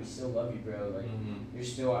got it, we still love you, bro. Like you're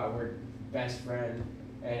still our best friend,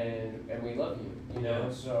 and we love you, you know.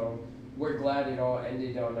 Yeah. So we're glad it all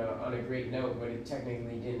ended on a great note, but it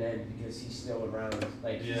technically didn't end because he's still around.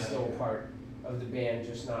 Like Yeah. he's still a part of the band,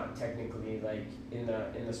 just not technically like in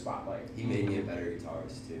the spotlight. He made me a better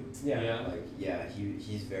guitarist too. Yeah. Like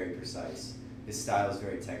he's very precise. His style is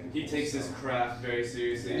very technical. He takes his craft very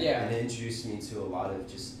seriously. Yeah. And it introduced me to a lot of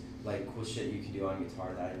just like cool shit you can do on guitar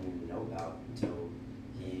that I didn't even know about until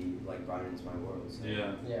he like brought it into my world. So,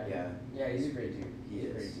 Yeah. Yeah, he's a great dude. He He's a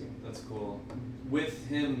is. great dude. That's cool. With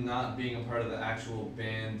him not being a part of the actual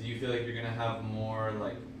band, do you feel like you're gonna have more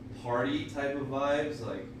like party type of vibes?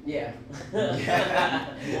 Like Yeah. Yeah.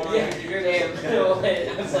 More Yeah. like, you're Damn. just-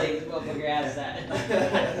 I was like, this motherfucker asked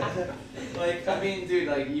that. like, I mean, dude,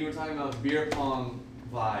 like you were talking about beer pong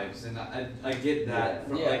vibes, and I get that. Yeah.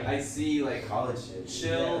 From, Yeah. Like I see like College shit.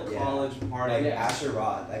 chill Yeah. college party. Like Yeah. Asher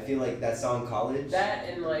Roth. I feel like that song College. That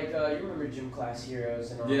and like you remember Gym Class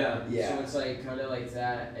Heroes and all Yeah. that. Yeah. So it's like kind of like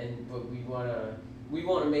that, and but we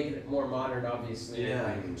wanna make it more modern, obviously. Yeah.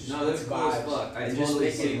 Like, just No, that's good cool as vibes. fuck. I and just totally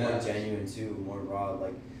make see it more that. genuine too, more raw.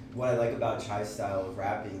 Like what I like about Chai's style of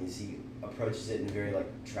rapping is he approaches it in a very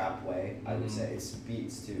like trap way. I would Mhm. say it's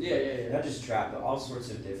beats too. Yeah, yeah, yeah. Not just trap, but all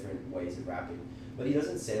sorts of different ways of rapping. But he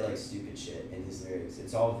doesn't say like stupid shit in his lyrics.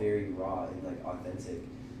 It's all very raw and like authentic.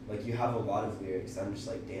 Like you have a lot of lyrics. I'm just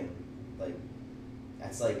like, damn, like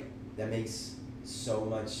that's like that makes so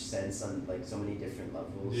much sense on like so many different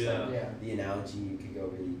levels. Yeah. Like, Yeah. the analogy could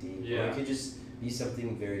go really deep. Or Yeah. it could just be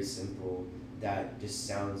something very simple that just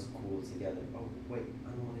sounds cool together. Oh wait,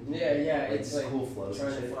 I don't want to do Yeah, that. yeah. Like, It's just like cool flows and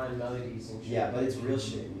trying to shit. find melodies and shit. Yeah, but it's real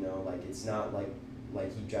shit, you know, like it's not like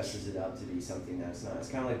he dresses it up to be something that's not. It's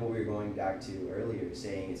kind of like what we were going back to earlier,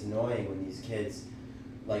 saying it's annoying when these kids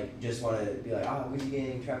like just want to be like, weed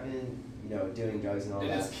gang, trapping, you know, doing drugs and all And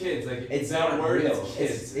that. it's kids, like It's that not word real. is kids.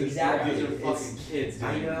 It's- exactly. These are It's- fucking kids.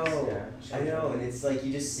 I doing know, Yeah. I know, and it's like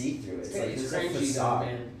you just see through it. It's like It's there's a cringy though, facade.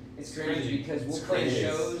 man. It's Cringy. cringy because we'll It's play cringy.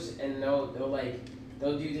 shows and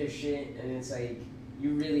they'll do their shit, and it's like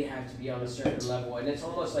you really have to be on a certain level, and it's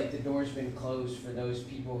almost like the door's been closed for those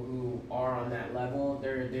people who are on that level.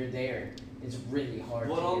 They're there. It's really hard.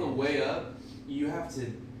 But to on get the into. way up, you have to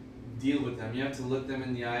deal with them. You have to look them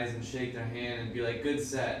in the eyes and shake their hand and be like, "Good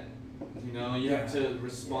set." You know, you have to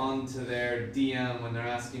respond to their DM when they're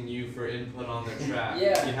asking you for input on their track.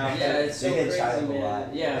 Yeah, You have yeah, to. it's so They hit crazy, Child a man.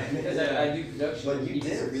 lot. Yeah, because Yeah. I do production. But and you beats,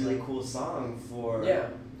 did a it's really like- cool song for. Yeah,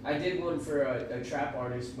 I did one for a trap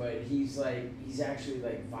artist, but he's actually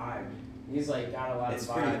like vibed. He's like got a lot It's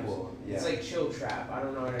of pretty vibes. cool. Yeah. It's like chill trap. I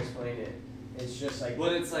don't know how to explain it. It's just like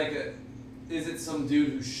But it's like, is it some dude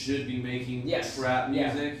who should be making Yes. trap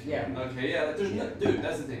Yeah. music? Yeah. Okay, yeah. There's no, dude.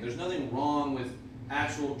 That's the thing. There's nothing wrong with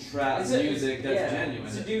actual trap It's a- music that's yeah, genuine.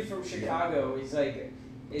 It's a dude from Chicago. He's like,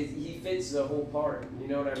 he fits the whole part. You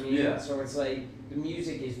know what I mean? Yeah. So it's like the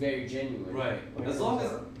music is very genuine. Right. when it As long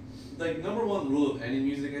comes as, out. like, number one rule of any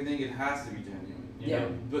music, I think it has to be genuine. You Yeah. know?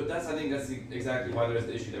 But I think that's exactly why there's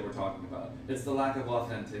the issue that we're talking about. It's the lack of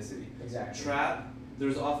authenticity. Exactly. Trap,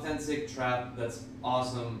 there's authentic trap that's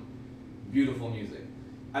awesome, beautiful music.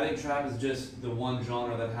 I think trap is just the one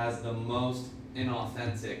genre that has the most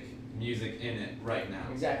inauthentic music in it right now.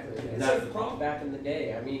 Exactly. It's That's like the punk problem. back in the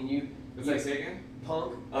day. I mean, It's like, say again?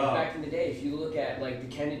 punk Oh. back in the day. If you look at like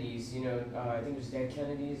the Kennedys, you know, I think it was Dead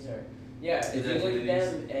Kennedys or yeah. If Dead you look Kennedys.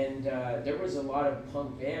 at them, and there was a lot of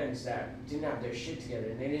punk bands that didn't have their shit together,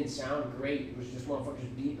 and they didn't sound great. It was just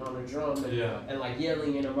motherfuckers beating on a drum and, Yeah. and like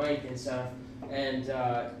yelling in a mic and stuff. And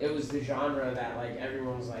it was the genre that like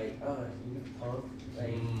everyone was like, oh, you punk.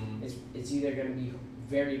 Like it's either gonna be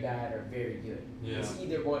very bad or very good. Yeah. It's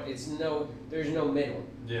either one. There's no middle.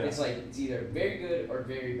 Yeah. It's like it's either very good or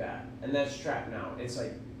very bad, and that's trap now. It's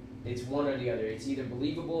like it's one or the other. It's either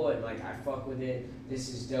believable and like I fuck with it. This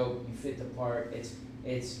is dope. You fit the part. It's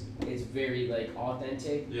very like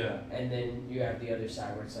authentic. Yeah. And then you have the other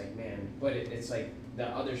side where it's like man, but it's like the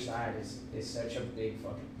other side is such a big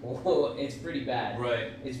fucking bull. It's pretty bad. Right.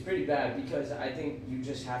 It's pretty bad because I think you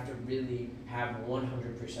just have to really have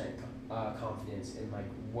 100% confidence in like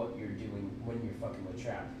what you're doing when you're fucking with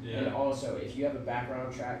trap. Yeah. And also, if you have a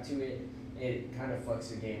background track to it, it kind of fucks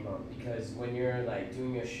the game up because when you're like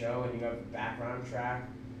doing a show and you have a background track,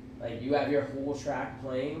 like you have your whole track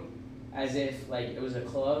playing as if like it was a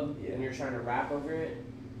club and you're trying to rap over it.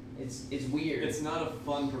 It's weird. It's not a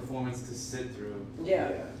fun performance to sit through.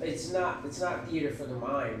 Yeah, it's not theater for the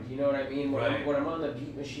mind. You know what I mean? Right. When I'm on the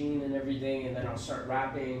beat machine and everything, and then I'll start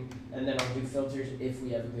rapping, and then I'll do filters if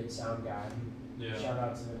we have a good sound guy. Yeah. Shout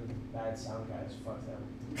out to the bad sound guys. Fuck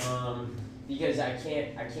them. Because I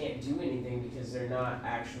can't do anything because they're not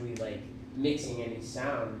actually like mixing any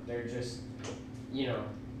sound. They're just, you know,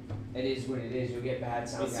 it is what it is. You'll get bad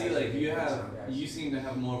sound But guys. see, like you'll get good sound guys. you seem to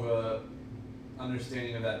have more of a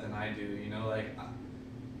understanding of that than I do. You know, like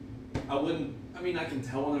I wouldn't. I mean, I can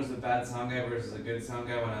tell when there's a bad sound guy versus a good sound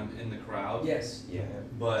guy when I'm in the crowd. Yes. Yeah.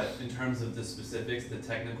 But in terms of the specifics, the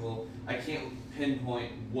technical, I can't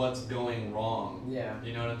pinpoint what's going wrong. Yeah.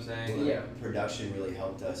 You know what I'm saying? Well, Yeah. Production really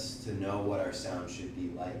helped us to know what our sound should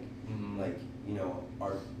be like. Mhm. Like, you know,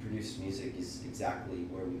 our produced music is exactly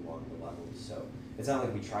where we want the levels. So it's not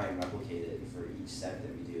like we try and replicate it for each set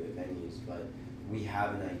that we do at venues, but we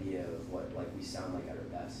have an idea of what like we sound like at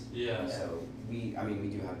our best. Yeah. So we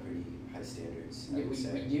do have pretty high standards. I Yeah, would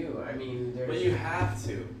say. we do. I mean, there's. But you have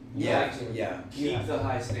to Yeah, have to. yeah. keep the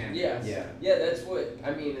high standards. Yeah. Yeah. Yeah, that's what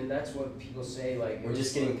I mean, and that's what people say. Like We're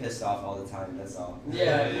just getting pissed off all the time. That's all.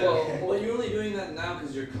 Yeah. Well, you're only doing that now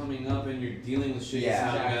because you're coming up and you're dealing with shitty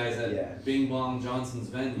Yeah. sound guys at Yeah. Bing Bong Johnson's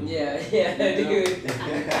venue. Yeah, You know? dude. You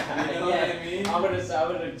know what I mean? I'm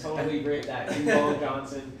gonna totally break that. Bing Bong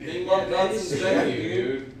Johnson. Bing Bong that Johnson's is true, venue,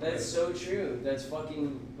 dude. That's so true. That's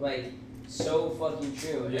fucking like so fucking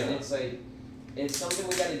true. Yeah. And it's like it's something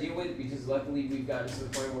we gotta deal with because luckily we've gotten to the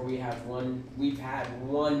point where we've had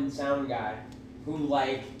one sound guy who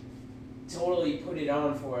like totally put it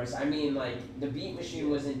on for us. I mean like the beat machine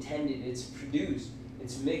was intended, it's produced,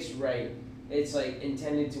 it's mixed right. It's like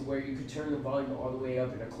intended to where you could turn the volume all the way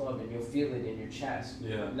up in a club and you'll feel it in your chest.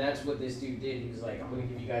 Yeah. And that's what this dude did. He was like, I'm gonna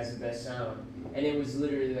give you guys the best sound. And it was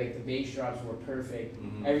literally like the bass drops were perfect.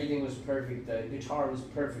 Mhm. Everything was perfect. The guitar was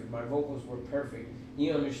perfect. My vocals were perfect.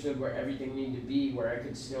 He understood where everything needed to be, where I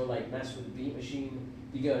could still like mess with the beat machine.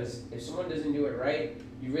 Because if someone doesn't do it right,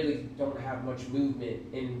 you really don't have much movement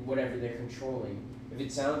in whatever they're controlling. If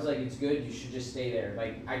it sounds like it's good, you should just stay there.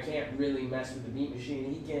 Like I can't really mess with the beat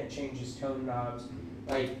machine. He can't change his tone knobs.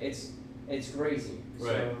 Like it's crazy.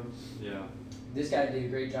 Right. So Yeah. this guy did a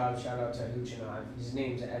great job. Shout out to Hooch and Ive. His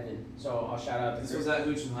name's Evan. So I'll shout out to This was at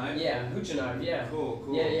Hooch and Hype? Yeah, Hooch and Ive, yeah. Cool,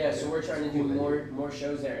 cool. Yeah. So we're trying to do Cool more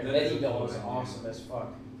shows there. And That is Betty a Doll cool is venue. awesome as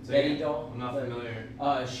fuck. Say Betty again? Doll. I'm not like,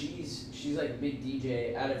 familiar. she's like a big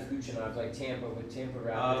DJ out of Hooch and Ive, like Tampa with Tampa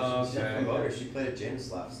rappers. Oh, and stuff okay. like Promoter, that. she played at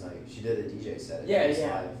Janus last night. She did a DJ set at Yeah, Janus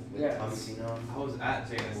yeah, Live with yeah. Tommy Sino. I was at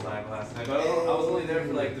Janus Live last night, but I was only there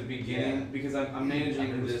for like the beginning Yeah. because I'm managing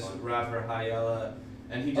It was this fun. rapper Hayella,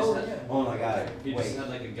 and he just Oh had, yeah. Oh my god. he Wait. just had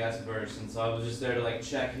like a guest verse, and so I was just there to like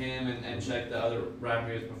check him and check the other rapper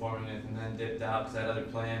he was performing with, and then dipped out because I had other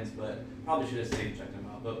plans, but probably should have stayed and checked him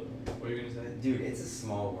out. But what were you gonna say? Dude, it's a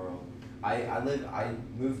small world. I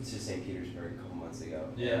moved to St. Petersburg a couple months ago.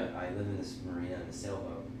 Yeah. And I live in this marina in a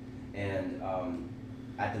sailboat. And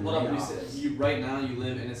at the Hold up, marina you office. said you right now you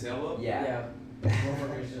live in a sailboat? Yeah.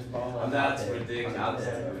 Motherfuckers just balling. I'm That's out there. ridiculous. I'm out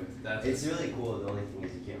there. That's It's really cool. The only thing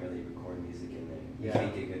is you can't really record music in there. You Yeah.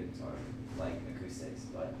 can't get good like acoustics,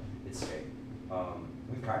 but it's straight.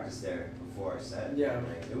 We practiced there before our set. Yeah. And,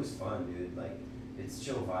 like, it was fun, dude. Like, it's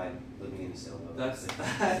chill vibe living in a sailboat. That's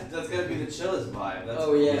gotta be the chillest vibe. That's Oh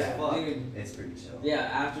cool yeah, as fuck. dude. It's pretty chill. Yeah,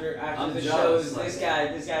 after I'm the jealous, shows,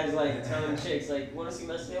 like this guy's like telling chicks like, wanna see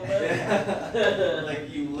my sailboat? Like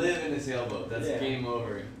you live in a sailboat. That's Yeah. game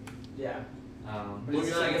over. Yeah. what But it's were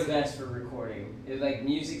you not saying? the best for recording. It, like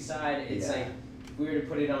music side, it's Yeah. like if we were to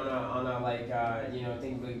put it on a like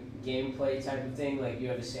think of a gameplay type of thing, like you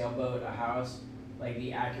have a sailboat, a house, like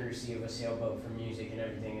the accuracy of a sailboat for music and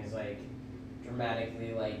everything is like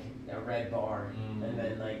dramatically like a red bar, and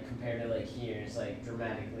then like compared to like here, it's like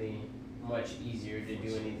dramatically much easier to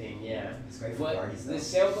do anything. Yeah. It's great for But parties though. the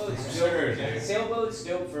sailboat's Sure, dope. dude. Sailboat's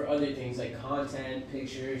dope for other things like content,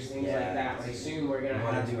 pictures, things like Yeah. that. Like soon we're gonna I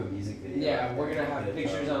want have to do a music video. yeah, we're gonna have Get it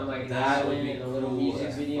pictures done. on like an That would island be and a little cool music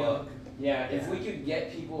as video. fuck. Yeah, if Yeah. we could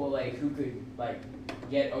get people like who could like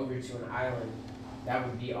get over to an island, that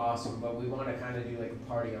would be awesome. But we want to kind of do like a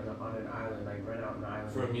party on an island, like rent out an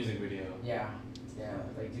island. For a music video. Yeah,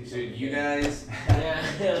 like do something. Dude, you big. guys,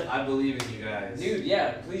 Yeah. I believe in you guys. Dude,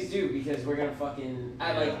 yeah, please do because we're gonna fucking.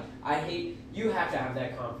 Yeah. I hate. You have to have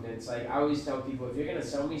that confidence. Like I always tell people, if you're gonna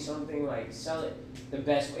sell me something, like sell it the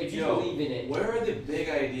best. If you Yo, believe in it. Where are the big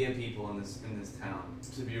idea people in this town?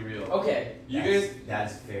 To be real. Okay. You That's- guys,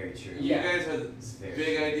 That's very true. you Yeah. guys are the It's very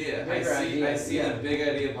big idea. Bigger I idea, see yeah. the big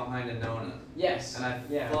idea behind Annona, Yes. and I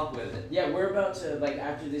Yeah. fuck with it. Yeah, we're about to like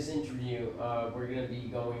after this interview, we're gonna be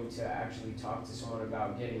going to actually talk to someone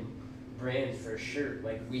about getting brands for a shirt.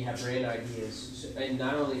 Like we have brand ideas, and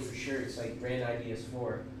not only for shirts, like brand ideas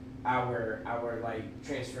for our like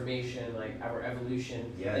transformation, like our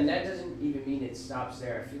evolution. Yeah. And that doesn't even mean it stops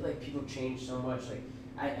there. I feel like people change so much. Like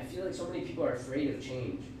I feel like so many people are afraid of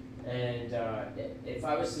change. And if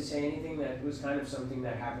I was to say anything that was kind of something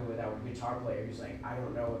that happened with our guitar player, who's like, I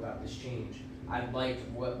don't know about this change. I liked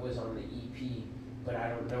what was on the EP, but I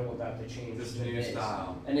don't know about the change. This to new this.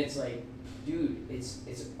 style. And it's like, dude, it's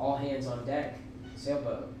all hands on deck,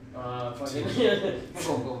 sailboat. Fucking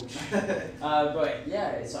boom, boom. But yeah,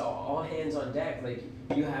 it's all hands on deck. Like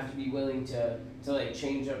you have to be willing to like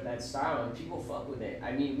change up that style, and people fuck with it.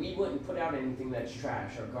 I mean, we wouldn't put out anything that's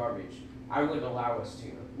trash or garbage. I wouldn't allow us to.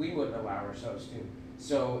 We wouldn't allow ourselves to.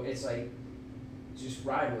 So it's like, just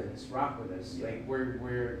ride with us, rock with us. Like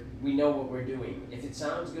we know what we're doing. If it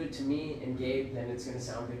sounds good to me and Gabe, then it's gonna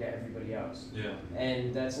sound good to everybody else. Yeah.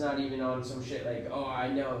 And that's not even on some shit like, oh, I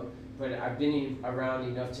know, but I've been around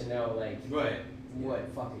enough to know like Right. what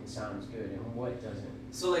fucking sounds good and what doesn't.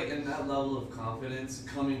 So like in that level of confidence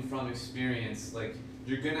coming from experience, like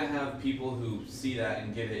you're gonna have people who see that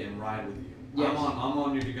and get it and ride with you. Yes. I'm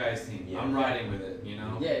on your guys' team. Yeah. I'm riding with it, you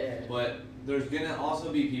know? Yeah. But there's gonna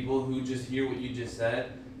also be people who just hear what you just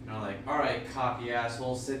said and are like, alright, cocky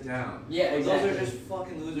asshole, sit down. Yeah, Like, exactly. Those are just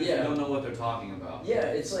fucking losers Yeah. who don't know what they're talking about. Yeah,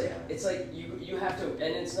 it's like you have to, and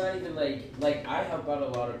it's not even like I help out a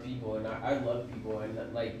lot of people, and I love people, and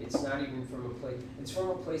like it's not even from a place. It's from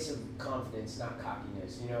a place of confidence, not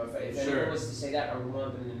cockiness. You know, if Sure. anyone was to say that, I would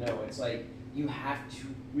want them to know. It's like you have to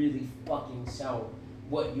really fucking sell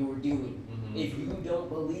what you're doing. Mhm. If you don't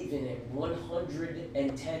believe in it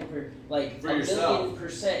 110 like For a yourself.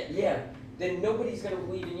 %, yeah, then nobody's gonna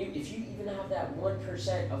believe in you. If you even have that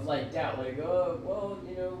 1% of like doubt, like, oh well,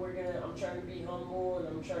 you know, I'm trying to be humble and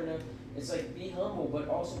I'm trying to, it's like be humble but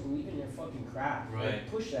also believe in your fucking craft. Right.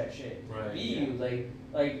 Like push that shit. Right. Be you,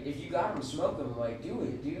 like if you got them, smoke them. Like do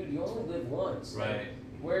it, dude. You only live once. Like, Right.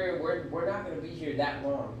 we're not gonna be here that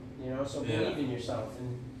long, you know. So Yeah. believe in yourself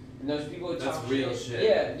and those people that That's talk real shit.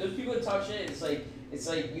 Yeah, those people that talk shit. It's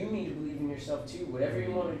like you need to believe in yourself too. Whatever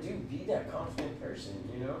you want to do, be that confident person.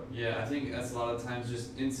 You know. Yeah, I think that's a lot of times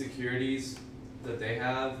just insecurities that they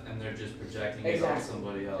have and they're just projecting it on Exactly.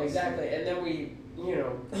 somebody else. Exactly, and then we, you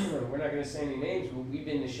know, we're not gonna say any names, but we've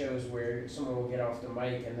been to shows where someone will get off the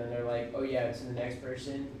mic and then they're like, oh yeah, to the next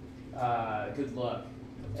person, good luck,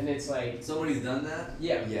 and it's like, Somebody's done that?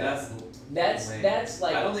 yeah, Yeah. that's lame. that's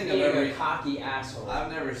like I don't think I've being ever- a cocky asshole. I've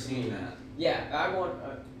never seen that. Yeah, I want.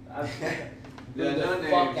 Yeah, the no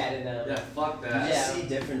fuck names. out of them. Yeah, fuck You that. Yeah. just see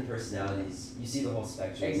different personalities. You see the whole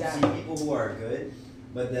spectrum. Exactly. You see people who are good,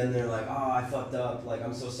 but then they're like, oh, I fucked up. Like,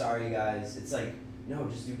 I'm so sorry, guys. It's like, no,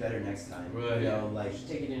 just do better next time. Right. You know, like, Just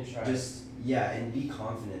take it in stride. just, yeah, and be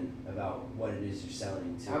confident about what it is you're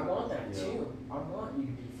selling too. I want that you know? too. I want you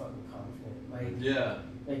to be fucking confident. Like, Yeah.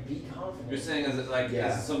 be confident. You're saying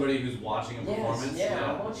as somebody who's watching a performance? Yes,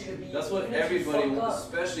 yeah, I want you to be. That's what even if you everybody fuck wants, up.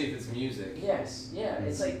 especially if it's music. Yes, yeah.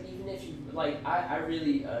 It's like even if you like, I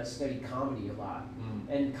really study comedy a lot,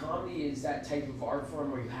 and comedy is that type of art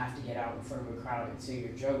form where you have to get out in front of a crowd and say your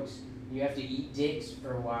jokes. you have to eat dicks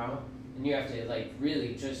for a while, and you have to like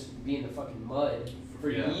really just be in the fucking mud for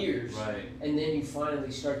years, right. and then you finally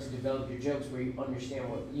start to develop your jokes where you understand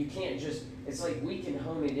what you can't just. It's like we can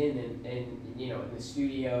hone it in and you know in the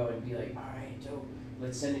studio and be like, all right, dope.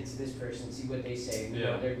 Let's send it to this person, see what they say. You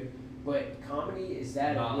know, they're good. But comedy is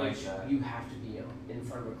that Not in which like that. you have to be in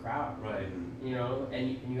front of a crowd, Right. you know,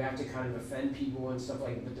 and you have to kind of offend people and stuff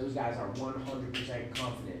like that. But those guys are 100%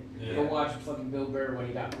 confident. Yeah. Go watch fucking Bill Burr when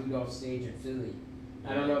he got booed off stage in Philly.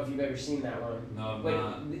 I don't know if you've ever seen that one. No, I'm but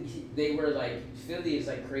not. they were like, Philly is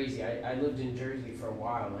like crazy. I lived in Jersey for a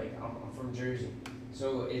while. Like I'm from Jersey,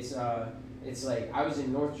 so it's like I was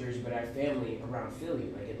in North Jersey, but I have family around Philly,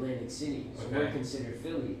 like Atlantic City. So we're considered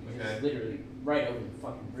Philly. It's literally right over the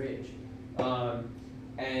fucking bridge.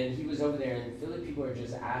 And he was over there, and Philly people are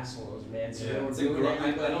just assholes, man. So they were doing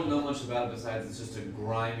I don't know much about it besides it's just a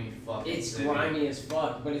grimy fucking It's city. grimy as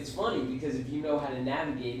fuck, but it's funny because if you know how to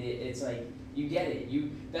navigate it, it's like you get it.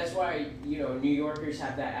 That's why you know New Yorkers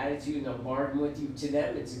have that attitude and they'll bargain with you. To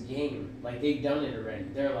them, it's a game. Like they've done it already.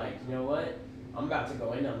 They're like, you know what? I'm about to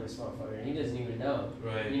go in on this motherfucker, and he doesn't even know.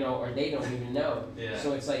 Right. You know, or they don't even know. Yeah.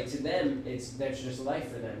 So it's like to them, that's just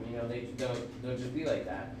life for them. You know, they'll just be like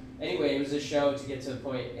that. Anyway, it was a show, to get to the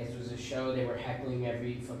point, it was a show, they were heckling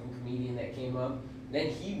every fucking comedian that came up. Then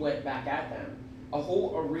he went back at them. A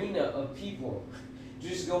whole arena of people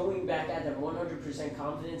just going back at them, 100%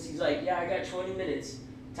 confidence. He's like, yeah, I got 20 minutes.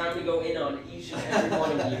 Time to go in on each and every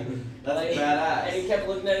one of you. That's like, badass. And he kept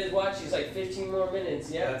looking at his watch, he's like, 15 more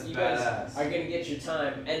minutes, yeah, That's you badass. guys are gonna get your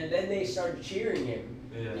time. And then they started cheering him.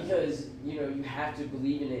 Yeah. Because, you know, you have to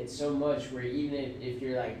believe in it so much where even if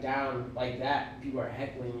you're like down like that, people are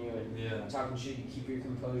heckling you and talking shit, you keep your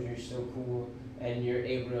composure so cool and you're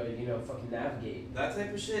able to, you know, fucking navigate. That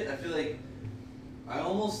type of shit, I feel like I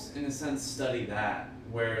almost in a sense study that.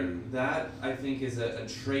 Where that I think is a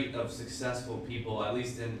trait of successful people, at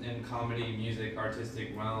least in comedy, music, artistic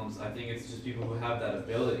realms. I think it's just people who have that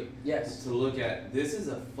ability. Yes. To look at, this is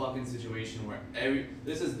a fucking situation where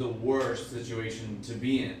this is the worst situation to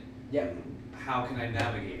be in. Yep. How can I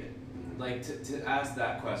navigate it? Like to ask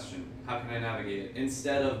that question, how can I navigate it?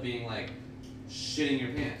 Instead of being like shitting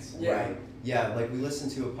your pants. Yeah. Right. Yeah, like we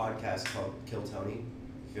listened to a podcast called Kill Tony.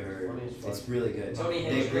 It's really good. Tony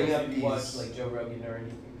they bring up if you watch like Joe Rogan or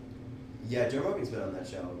anything. Yeah, Joe Rogan's been on that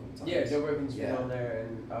show. Yeah, Joe Rogan's been on there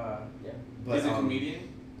and yeah. But, he's a comedian?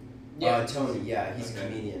 Yeah, Tony, yeah, he's a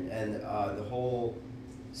comedian. And the whole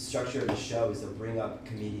structure of the show is they'll bring up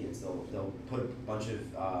comedians. They'll put a bunch of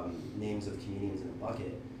names of comedians in a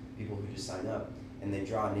bucket, people who just sign up, and they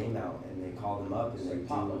draw a name out and they call them up and they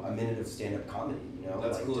do a minute of stand-up comedy. You know,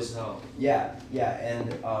 that's like cool as hell. Yeah,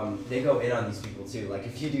 and they go in on these people too. Like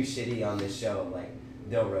if you do shitty on this show, like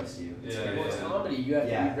they'll roast you. Well, it's comedy. You have to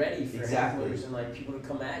be ready for hecklers and like people to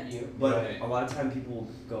come at you. But a lot of time people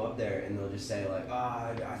go up there and they'll just say like,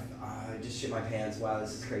 I just shit my pants. Wow,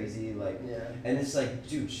 this is crazy. Like, and it's like,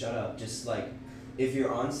 dude, shut up. Just like, if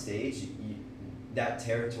you're on stage, that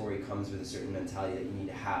territory comes with a certain mentality that you need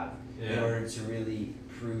to have in order to really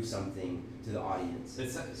prove something to the audience.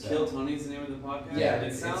 Kill Tony's the name of the podcast? Yeah,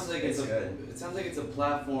 it sounds like it's good. It sounds like it's a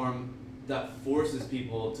platform that forces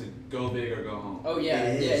people to go big or go home. Oh yeah,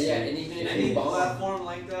 and even if any you bomb, platform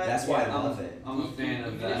like that, that's why I love it. I'm a fan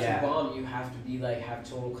of that. Even if you bomb, you have to be like have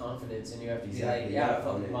total confidence, and you have to be like, yeah, I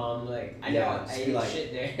fucking bomb. Like I know, I ate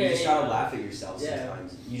shit there. You just gotta laugh at yourself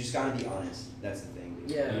sometimes. You just gotta be honest. That's the thing.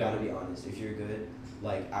 Yeah. You gotta be honest. If you're good,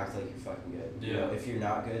 like act like you're fucking good. Yeah. You know, if you're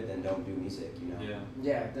not good, then don't do music. You know. Yeah.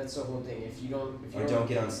 Yeah, that's the whole thing. If you don't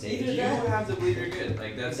get on stage. You have to believe you're good.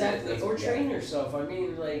 Like that's exactly. That's, or train yourself. I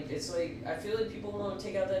mean, like it's like I feel like people won't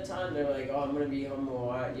take out that time. They're like, oh, I'm gonna be humble.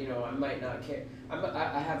 I might not care.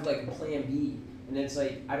 I have like a plan B, and it's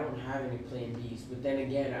like I don't have any plan Bs. But then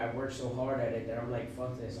again, I work so hard at it that I'm like,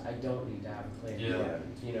 fuck this. I don't need to have a plan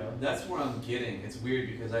B. You know. That's where I'm getting. It's weird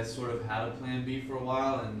because I sort of had a plan B for a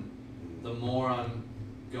while, and the more I'm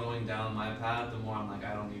going down my path, the more I'm like,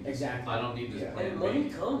 I don't need this. I don't need this plan And B. money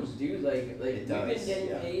comes, dude. Like we've been getting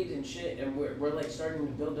yeah. paid and shit, and we're like starting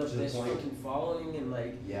to build up this fucking following, and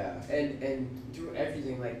like and through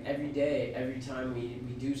everything, like every day, every time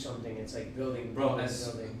we do something, it's like building. Bro,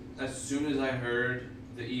 building. as soon as I heard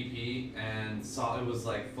the EP and saw it was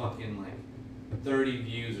like fucking like 30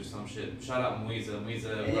 views or some shit. Shout out Muiza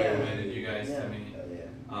recommended you guys to me.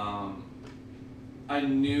 I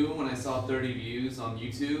knew when I saw 30 views on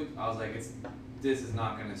YouTube, I was like, this is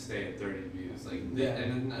not gonna stay at 30 views. Like,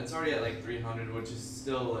 and it's already at like 300, which is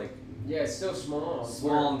still like Yeah, it's still small.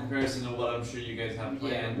 Small in comparison to what I'm sure you guys have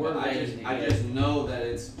planned. we're but ready I just know that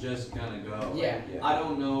it's just gonna go. Yeah. I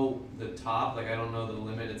don't know the top, like I don't know the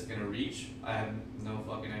limit it's gonna reach. I have no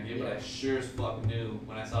fucking idea, but I sure as fuck knew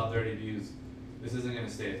when I saw 30 views, this isn't gonna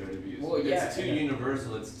stay at 30 views. Well, yeah, it's too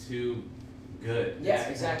universal, it's too good. Yeah,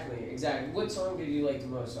 exactly. What song did you like the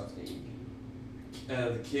most off the EP?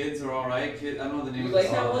 The Kids are alright. I don't know the name You of like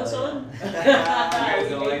the song. that one song? You guys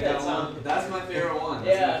don't We like hate that song. one? That's my favorite one.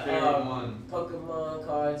 That's my favorite one. Pokemon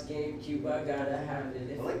cards, GameCube, I gotta have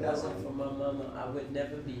it. If I like it that wasn't one. for my mama, I would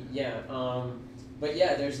never be. Yeah. But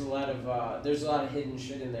yeah, there's a lot of hidden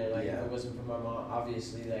shit in there. Like if it wasn't for my mom,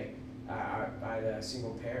 obviously, like I'd a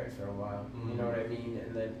single parent for a while. You know what I mean?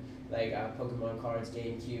 And then like Pokemon cards,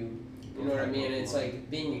 GameCube. You know what I mean? It's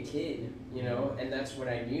like being a kid, you know, and that's what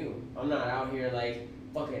I knew. I'm not out here like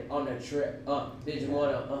fucking on a trip. Did you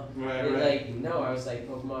wanna? Right. Like no, I was like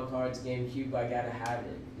Pokemon cards, GameCube. I gotta have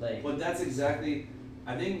it. Like. But that's exactly.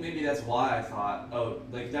 I think maybe that's why I thought,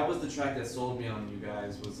 like that was the track that sold me on you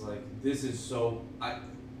guys. Was like this is so.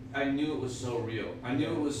 I knew it was so real. I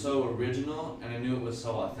knew it was so original, and I knew it was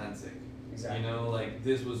so authentic. Exactly. You know, like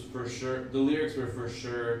this was for sure. The lyrics were for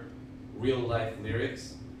sure real life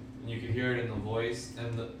lyrics. And you could hear it in the voice,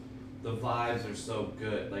 and the vibes are so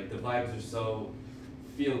good. Like the vibes are so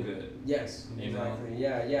feel good. Yes. You exactly. know?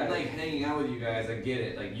 Yeah. And like hanging out with you guys, I get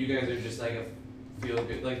it. Like you guys are just like a feel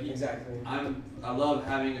good. Like exactly. I love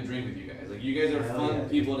having a drink with you guys. Like you guys are fun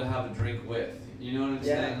people to have a drink with. You know what I'm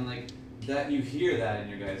saying? And like that, you hear that in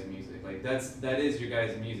your guys' music. Like that is your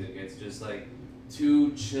guys' music. It's just like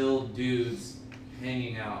two chill dudes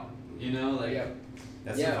hanging out. You know, like. Yeah.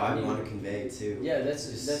 That's the vibe we want to convey too. Yeah,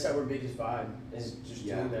 that's our biggest vibe is just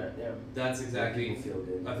doing that. Yeah. That's exactly. People feel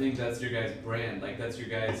good. I think that's your guys' brand. Like that's your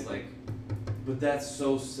guys' like. But that's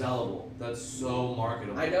so sellable. That's so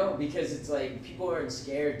marketable. I know, because it's like people aren't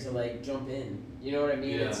scared to like jump in. You know what I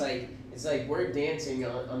mean? Yeah. It's like we're dancing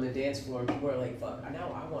on the dance floor and people are like, fuck,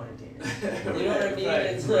 now I want to dance. You know what I mean?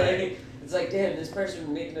 Right. It's like damn, this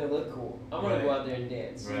person making it look cool. I want to go out there and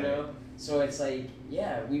dance. Right. You know? So it's like,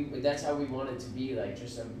 yeah, that's how we want it to be, like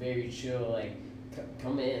just a very chill, like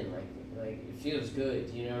come in, like it feels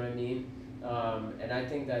good, you know what I mean? And I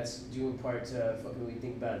think that's due in part to fucking we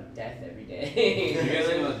think about death every day. You guys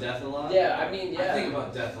think about death a lot? Yeah, I mean, yeah. I think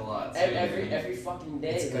about death a lot too. Every fucking day.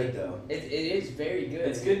 It's good though. It is very good.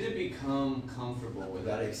 It's good to become comfortable with You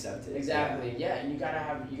gotta accept it. Exactly. Yeah, and you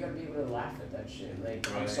gotta be able to laugh at that shit. Like,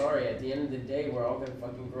 I'm sorry. At the end of the day, we're all gonna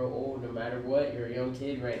fucking grow old, no matter what. You're a young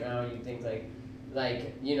kid right now. You think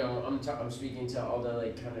like you know, I'm speaking to all the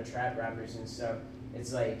like kind of trap rappers and stuff.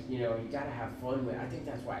 It's like, you know, you gotta have fun with. I think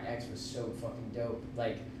that's why X was so fucking dope.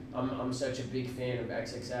 Like, I'm such a big fan of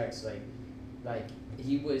XXX. Like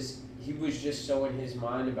he was just so in his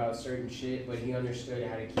mind about certain shit, but he understood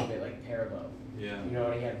how to keep it like parallel. Yeah. You know,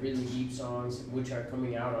 and he had really deep songs, which are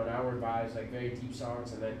coming out on our vibes, like very deep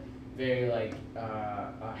songs, and then very like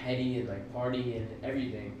heady and like party and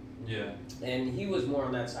everything. Yeah. And he was more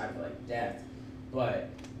on that side of like death, but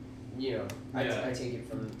you know, I take it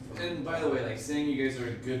from. And by the way, like saying you guys are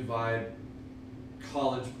a good vibe,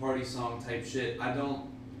 college party song type shit.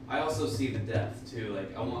 I also see the depth too.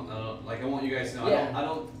 Like I want you guys to know. Yeah. I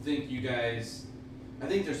don't think you guys. I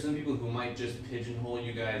think there's some people who might just pigeonhole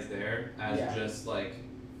you guys there as just like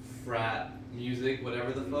frat music,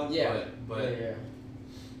 whatever the fuck. Yeah. But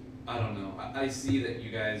I don't know. I see that you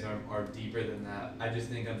guys are deeper than that. I just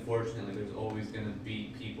think unfortunately there's always gonna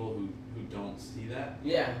be people who don't see that.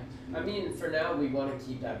 Yeah. I mean, for now we want to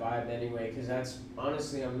keep that vibe anyway, because that's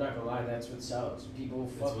honestly, I'm not gonna lie, that's what sells. People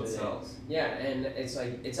fuck with it. That's what sells. Yeah, and it's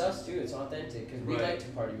like it's us too. It's authentic because we like to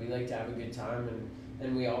party. We like to have a good time,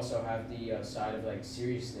 and we also have the side of like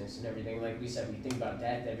seriousness and everything. Like we said, we think about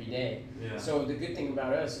death every day. Yeah. So the good thing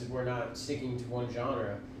about us is we're not sticking to one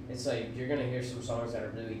genre. It's like you're gonna hear some songs that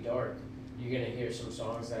are really dark. You're gonna hear some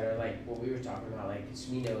songs that are like what we were talking about, like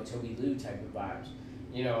Smino, Toby Lou type of vibes.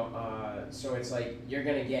 You know, so it's like you're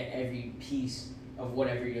gonna get every piece of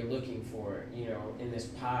whatever you're looking for, you know, in this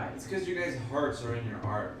pie. It's because you guys' hearts are in your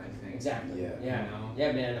art, I think. Exactly. Yeah. Yeah. You know?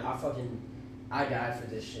 Yeah, man. I die for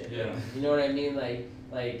this shit. Yeah. You know what I mean? Like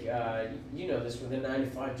you know this with a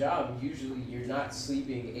 9-to-5 job. Usually you're not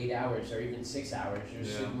sleeping 8 hours or even 6 hours. You're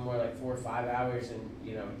sleeping more like 4 or 5 hours, and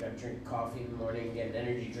you know you gotta drink coffee in the morning, get an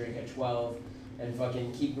energy drink at 12. And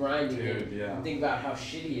fucking keep grinding and think about how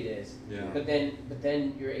shitty it is. Yeah. But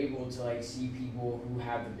then you're able to like see people who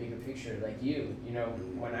have the bigger picture, like you. You know,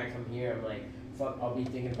 when I come here, I'm like, fuck, I'll be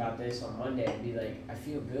thinking about this on Monday and be like, I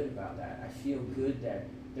feel good about that. I feel good that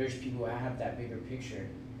there's people who have that bigger picture.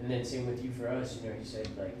 And then same with you for us. You know, you said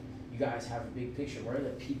like you guys have a big picture. Where are the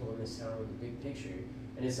people in this town with a big picture?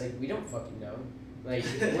 And it's like, we don't fucking know. Like,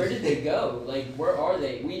 where did they go? Like, where are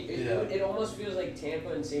they? It almost feels like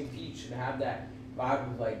Tampa and St. Pete should have that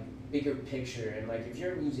vibe of, like, bigger picture. And, like, if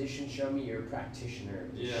you're a musician, show me you're a practitioner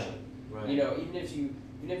of this shit. Right. You know, even if you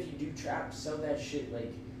do trap, sell that shit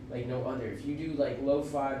like no other. If you do, like,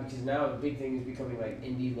 lo-fi, because now the big thing is becoming, like,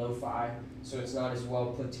 indie lo-fi, so it's not as well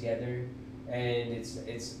put together. And it's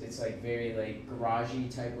like, very, like,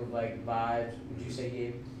 garagey type of, like, vibes. Would you say,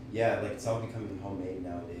 Gabe? Yeah, like it's all becoming homemade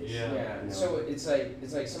nowadays. Yeah. Yeah. You know? So it's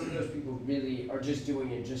like some of those people really are just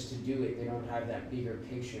doing it just to do it. They don't have that bigger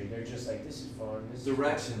picture. They're just like, this is fun. This is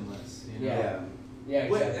Directionless. You know? Yeah. Yeah,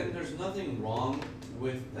 exactly. And there's nothing wrong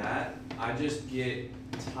with that. I just get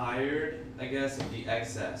tired, I guess, of the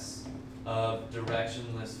excess of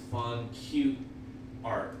directionless, fun, cute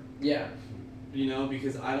art. Yeah. You know,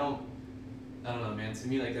 because I don't know, man. To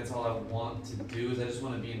me, like, that's all I want to do is I just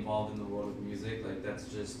want to be involved in the world of music. Like, that's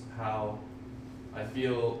just how I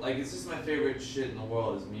feel. Like, it's just my favorite shit in the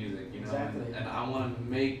world is music, you know? Exactly. And I want to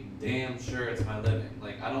make damn sure it's my living.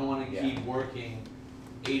 Like, I don't want to keep working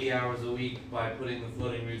 80 hours a week by putting the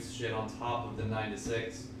floating roots shit on top of the 9 to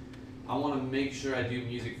 6. I want to make sure I do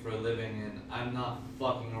music for a living, and I'm not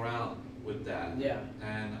fucking around with that. Yeah.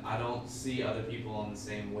 And I don't see other people on the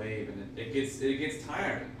same wave, and it gets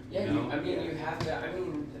tiring. Yeah, you know? you have to. I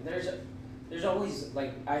mean, there's always,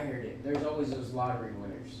 like, I heard it. There's always those lottery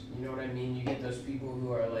winners. You know what I mean? You get those people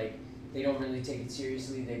who are like, they don't really take it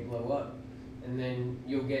seriously. They blow up, and then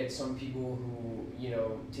you'll get some people who, you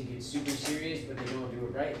know, take it super serious, but they don't do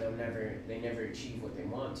it right. They never achieve what they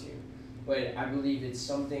want to. But I believe it's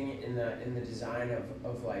something in the design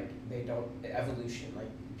of like, they don't evolution. Like,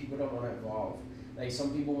 people don't want to evolve. Like,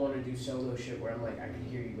 some people want to do solo shit where I'm like, I can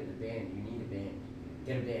hear you in a band. You need a band.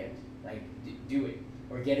 Get a band, like, do it,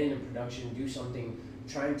 or get into production, do something,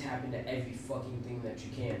 try and tap into every fucking thing that you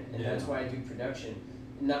can, and that's why I do production.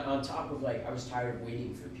 Not on top of, like, I was tired of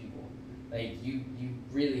waiting for people. Like, you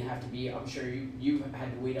really have to be. I'm sure you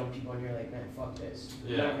had to wait on people, and you're like, man, fuck this.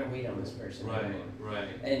 I'm not gonna wait on this person anymore. Right.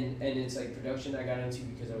 And it's like production I got into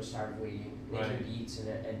because I was tired of waiting, making beats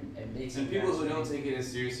and mixing. And people who don't take it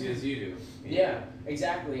as seriously as you do. Yeah,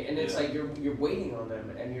 exactly. And it's like you're waiting on them,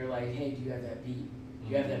 and you're like, hey, do you have that beat?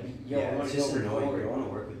 You have that beat. Yo, I want it's to just go annoying. record. You don't want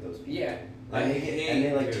to work with those people. Yeah. And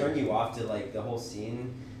they like turn you off to like the whole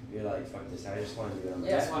scene. You're like, fuck this. I just want to do it on my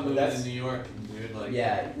own. That's why I moved to New York, dude. Like,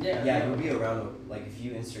 you'll be around, like, if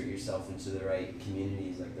you insert yourself into the right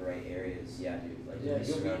communities, like the right areas, dude. Like,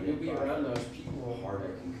 you'll be around those people.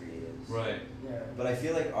 Hardworking creatives. Right. Yeah. But I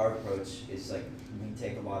feel like our approach is like, we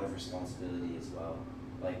take a lot of responsibility as well.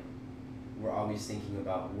 Like, we're always thinking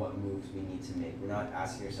about what moves we need to make. We're not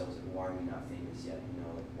asking ourselves, why are we not famous yet? You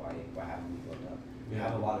know, like, why haven't we blown up? We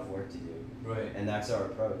have a lot of work to do. Right. And that's our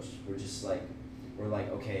approach. We're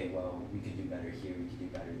like, okay, well, we could do better here, we could do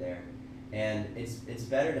better there. And it's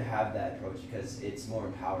better to have that approach because it's more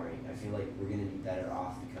empowering. I feel like we're going to be better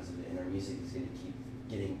off because of it, and our music is going to keep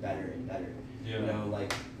getting better and better. Yeah. You know,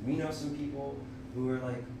 like, we know some people who are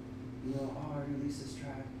like, you know, oh, I released this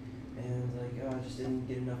track, and like, oh, I just didn't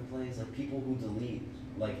get enough plays. Like, people who delete,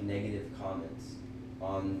 like, negative comments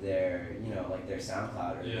on their, you know, like, their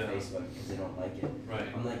SoundCloud or their Facebook because they don't like it. Right.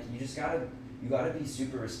 I'm like, you gotta be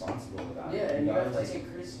super responsible about it. Yeah, and you have to like,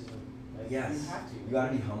 take criticism. Like, yes. You have to. You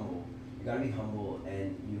gotta be humble. You gotta be humble,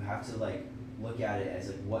 and you have to, like, look at it as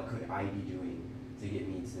like, what could I be doing to get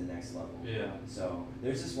me to the next level? Yeah. So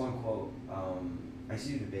there's this one quote. I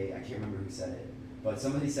see a debate. I can't remember who said it, but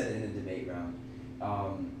somebody said it in a debate round.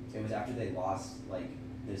 It was after they lost like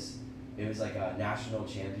this. It was like a national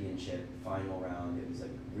championship final round. It was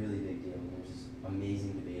like a really big deal. There was this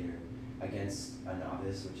amazing debater against a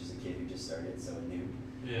novice, which is a kid who just started, so a noob.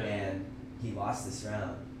 Yeah. And he lost this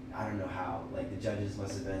round. I don't know how. Like, the judges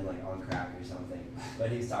must have been like on crack or something.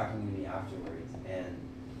 But he was talking to me afterwards, and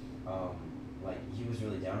like, he was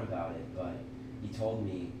really down about it. But he told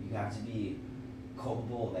me you have to be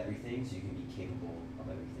culpable of everything so you can be capable of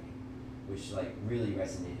everything, which like really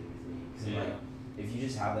resonated with me. Because like, if you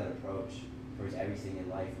just have that approach towards everything in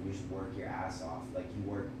life and you just work your ass off, like, you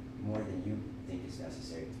work more than you think is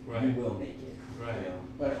necessary, you will make it. Right. You know?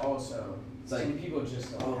 But also, it's like, some people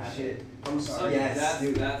just don't have shit. it. I'm sorry. Yes, that's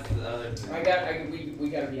the other thing. We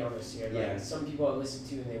gotta be honest here. Like, Yeah. some people I listen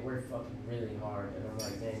to and they work fucking really hard, and I'm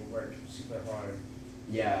like, man, you work super hard.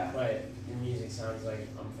 Yeah. But your music sounds like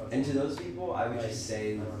I'm fucking. And to those people, I would like, just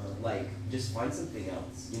say, I don't know. like, just find something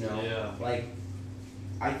else, you know? Yeah. Like,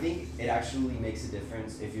 I think it actually makes a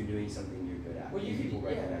difference if you're doing something you're good at. Well, and people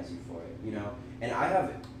recognize you for it, you know? And I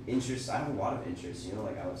have interests, I have a lot of interests, you know,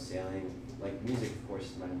 like, I love sailing. Like, music, of course,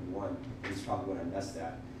 is my number one. It's probably what I'm best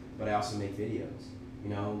at. but I also make videos. You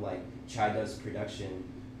know, like Chai does production,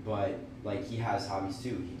 but like he has hobbies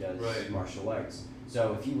too. He does martial arts.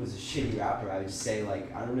 So if he was a shitty rapper, I would just say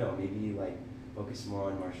like, I don't know, maybe like focus more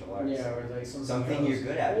on martial arts. Yeah, or like something you're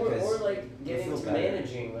good at, or like get into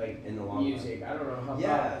managing like in the long music. run. I don't know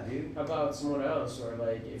how about someone else, or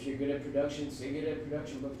like if you're good at production, stay good at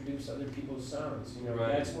production, but produce other people's sounds. You know,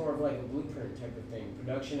 that's more of like a blueprint type of thing.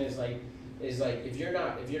 Production is like if you're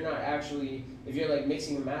not actually, if you're like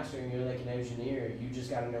mixing and mastering, you're like an engineer. You just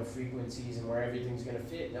gotta know frequencies and where everything's gonna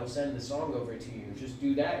fit. And they'll send the song over to you. Just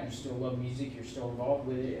do that. You still love music. You're still involved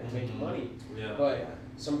with it and making money. Yeah. But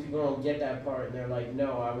some people don't get that part, and they're like,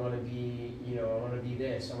 no, I want to be, I want to be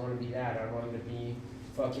this, I want to be that, I want to be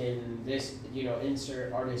fucking this,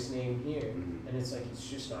 insert artist name here, and it's like, it's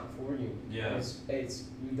just not for you. Yeah. It's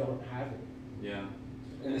you don't have it. Yeah.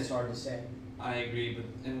 And it's hard to say. I agree,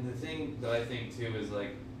 and the thing that I think too is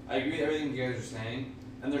like, I agree with everything you guys are saying,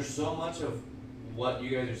 and there's so much of what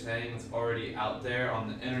you guys are saying that's already out there on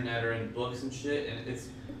the internet or in books and shit, and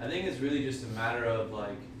I think it's really just a matter of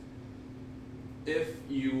like, if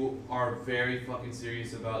you are very fucking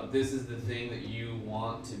serious about this is the thing that you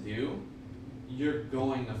want to do, you're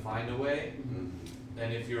going to find a way.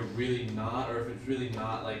 And if you're really not, or if it's really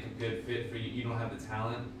not like a good fit for you, you don't have the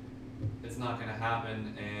talent, it's not going to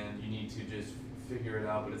happen, and you need to just figure it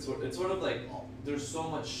out. But it's sort of like there's so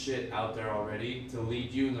much shit out there already to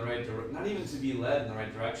lead you in the right direction, not even to be led in the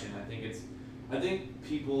right direction. I think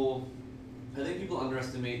people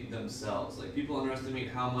underestimate themselves. Like people underestimate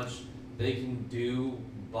how much they can do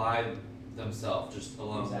by themselves, just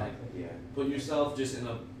alone. Exactly. Like, put yourself just in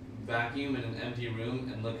a vacuum in an empty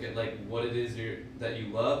room and look at like what it is that you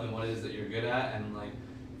love and what it is that you're good at, and like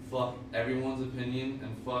fuck everyone's opinion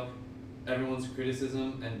and fuck everyone's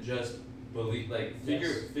criticism, and just believe, like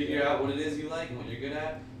figure out what it is you like and what you're good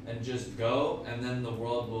at, and just go, and then the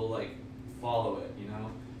world will like follow it.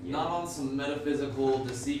 Not on some metaphysical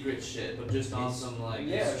The Secret shit, but just on some like.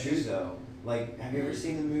 Yeah, it's true though. Like, have you ever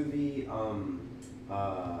seen the movie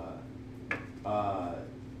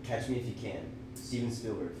Catch Me If You Can? Steven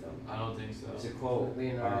Spielberg film. I don't think so. There's a quote.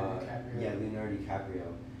 Leonardo DiCaprio. Yeah, Leonardo DiCaprio.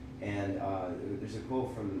 And there's a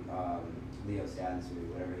quote from Leo's dad in this movie,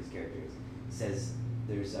 whatever his character is. It says,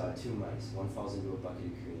 there's two mice. One falls into a bucket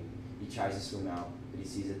of cream. He tries to swim out, but he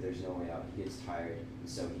sees that there's no way out. He gets tired, and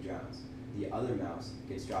so he drowns. The other mouse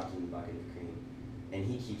gets dropped in the bucket of cream, and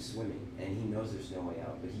he keeps swimming, and he knows there's no way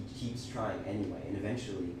out, but he keeps trying anyway, and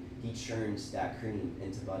eventually he churns that cream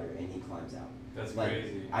into butter, and he climbs out. That's like,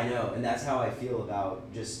 crazy. I know, and that's how I feel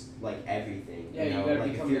about just like everything. Yeah, you know? gotta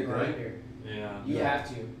like, become the grinder. Yeah. You have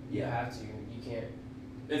to. You have to. You can't.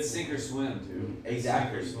 It's sink or swim, too.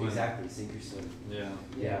 Exactly. Sink or swim. Exactly. Sink or swim. Yeah.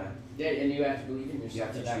 Yeah, and you have to believe in yourself. You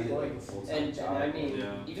have to at that treat it point. like a full-time And job. I mean,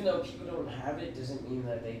 Yeah. even though people don't have it, doesn't mean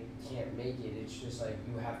that they can't make it. It's just like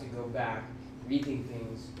you have to go back, rethink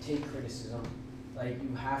things, take criticism. Like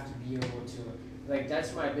you have to be able to. Like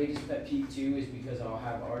that's my biggest pet peeve too, is because I'll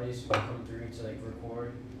have artists who come through to like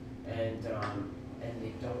record, and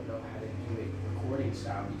they don't know how to do it recording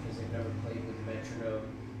style because they've never played with metronome.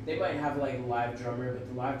 They might have like a live drummer, but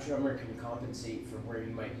the live drummer can compensate for where you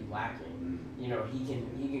might be lacking. He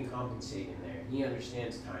can compensate in there. He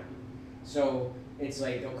understands timing. So it's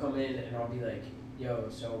like they'll come in and I'll be like, yo,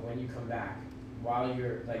 so when you come back, while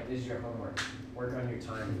you're like, this is your homework, work on your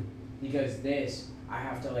timing. Because this, I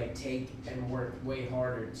have to like take and work way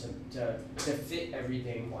harder to fit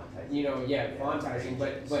everything. Quantizing,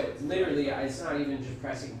 but literally it's not even just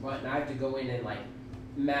pressing a button. I have to go in and like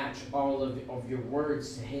match all of your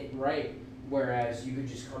words to hit right. Whereas you could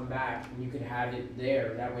just come back and you could have it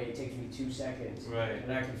there. That way it takes me 2 seconds. Right.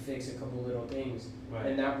 And I can fix a couple little things. Right.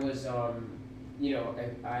 And that was, I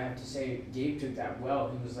have to say, Gabe took that well.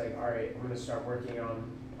 He was like, all right, I'm going to start working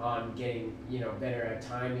on getting, better at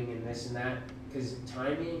timing and this and that. Because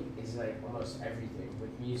timing is like almost everything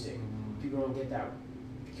with music. People don't get that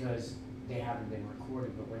because they haven't been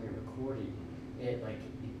recorded. But when you're recorded, it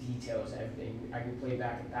details everything. I can play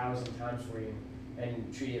back 1,000 times for you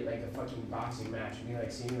and treat it like a fucking boxing match. And be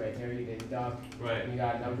like, see right there, you did a duck. Right. You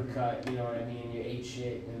got an uppercut. You know what I mean? You ate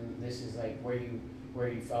shit, and this is like where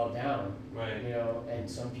you fell down. Right. And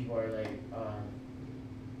some people are like,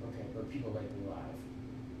 okay, but people like me live.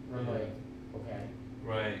 And I'm like, okay.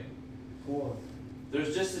 Right. Cool.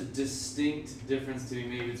 There's just a distinct difference to be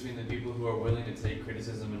made between the people who are willing to take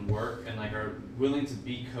criticism and work and like are willing to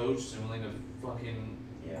be coached and willing to fucking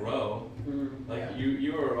grow. Mm-hmm. Like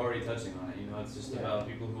you were already touching on it. You know, it's just about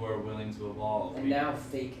people who are willing to evolve. And now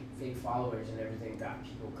fake followers and everything got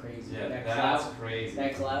people crazy. Yeah, that that's clout, crazy.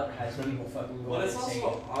 That clout has people fucking going. But it's insane.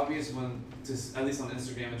 also obvious when, at least on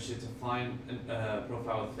Instagram and shit, to find a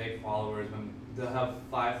profile with fake followers when they'll have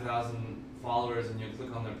 5,000 followers and you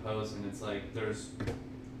click on their post and it's like there's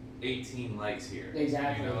 18 likes here.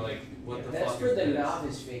 Exactly. You know, like what the That's fuck for is the this?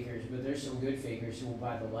 novice fakers, but there's some good fakers who will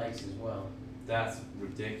buy the likes as well. That's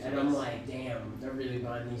ridiculous. And I'm like, damn, they're really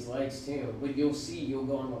buying these likes too. But you'll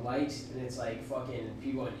go on the likes and it's like fucking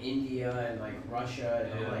people in India and like Russia,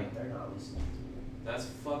 and I'm like, they're not listening. That's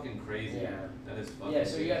fucking crazy. Yeah. That is fucking Yeah,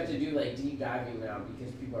 so crazy. you have to do like deep diving now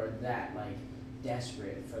because people are that like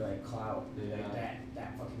desperate for like clout. Yeah. Like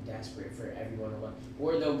that fucking desperate for everyone to love.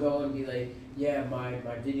 Or they'll go and be like, yeah, my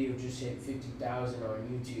video just hit 50,000 on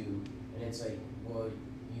YouTube, and it's like, well,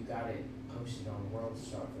 you got it posted on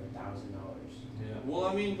WorldStar for $1,000. Yeah. Well,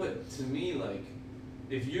 I mean, but to me, like,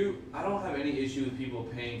 I don't have any issue with people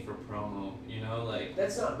paying for promo. You know, like.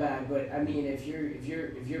 That's not bad, but I mean, if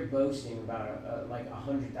you're boasting about like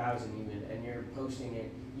 100,000 even, and you're posting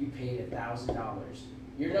it, you paid $1,000.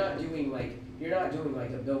 You're not doing like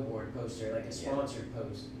a billboard poster, like a sponsored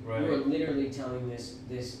post. Right. You are literally telling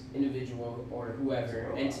this individual or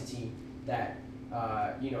whoever entity that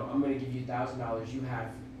I'm going to give you $1,000. You have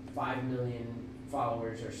 5 million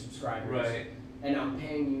followers or subscribers. Right. And I'm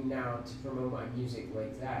paying you now to promote my music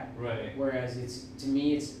like that. Right. Whereas to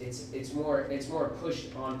me it's more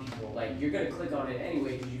pushed on people. Like you're gonna click on it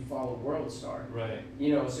anyway because you follow WorldStar. Right.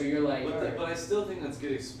 You know, so you're like. But I still think that's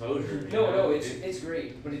good exposure. No, it's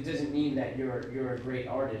great, but it doesn't mean that you're a great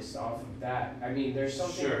artist off of that. I mean, there's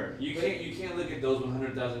something. Sure. You can't look at those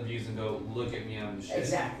 100,000 views and go, look at me, I'm the shit.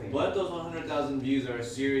 Exactly. But those 100,000 views are a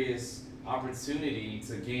serious opportunity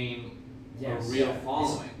to gain a real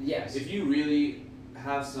following. Yes. If you really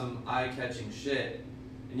have some eye-catching shit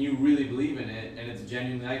and you really believe in it and it's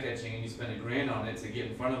genuinely eye-catching and you spend $1,000 on it to get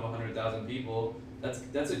in front of 100,000 people,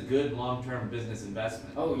 that's a good long-term business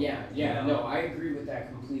investment. Oh yeah, You know? no, I agree with that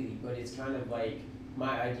completely. But it's kind of like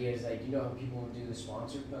my idea is like, you know how people do the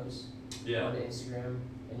sponsored posts on Instagram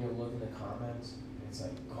and you'll look in the comments and it's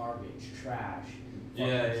like garbage, trash.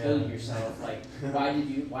 Kill yourself. Like, why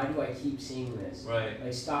do I keep seeing this? Right.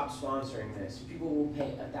 Like, stop sponsoring this. People will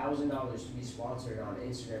pay $1,000 to be sponsored on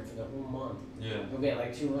Instagram for the whole month. Yeah. They'll get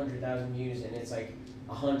like 200,000 views, and it's like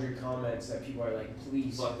 100 comments that people are like,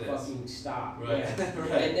 please fucking stop. Right. Yeah.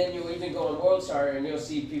 Right. And then you'll even go on WorldStar and you'll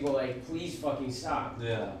see people like, please fucking stop.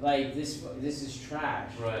 Yeah. Like this is trash.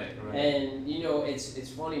 Right. And you know, it's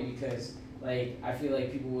funny because like I feel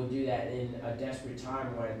like people will do that in a desperate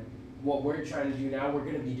time when. What we're trying to do now, we're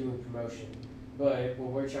going to be doing promotion, but what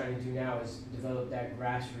we're trying to do now is develop that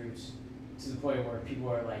grassroots to the point where people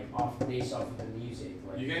are like based off of the music.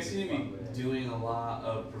 Like, you guys seem to be doing a lot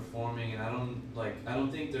of performing, and I don't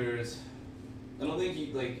think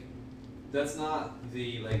that's not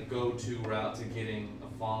the like go-to route to getting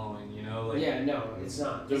a following. You know, like no, it's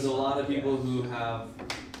not. There's a lot of people who have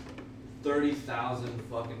 30,000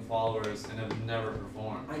 fucking followers and have never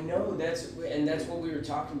performed. I know that's what we were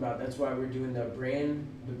talking about. That's why we're doing the branding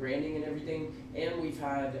and everything. And we've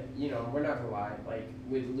had, we're not gonna lie, like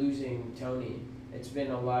with losing Tony, it's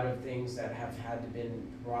been a lot of things that have had to been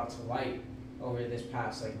brought to light over this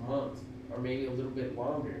past like month or maybe a little bit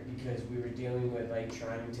longer because we were dealing with like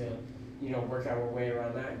trying to, work our way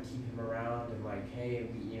around that and keep him around and like, hey,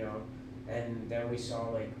 and then we saw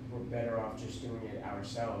like we're better off just doing it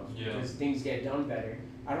ourselves because things get done better.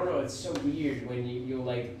 I don't know, it's so weird when you'll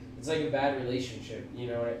like, it's like a bad relationship,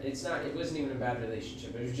 it wasn't even a bad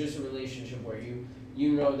relationship. It was just a relationship where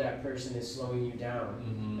you know that person is slowing you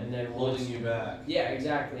down and then holding you back. Yeah,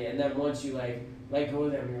 exactly. And then once you like let go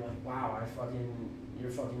of them, you're like, wow, you're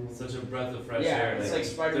fucking such a breath of fresh Yeah, air. it's like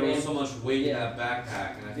Spider-Man. There was so much weight in that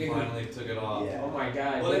backpack, and I finally took it off. Yeah. Oh my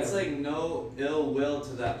god. But it's like no ill will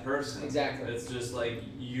to that person. Exactly. It's just like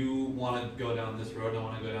you want to go down this road, I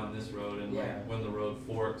want to go down this road, and like when the road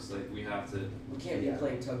forks, like we have to. We can't be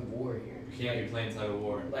playing tug of war here. We can't be playing tug of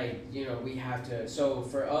war. Like we have to. So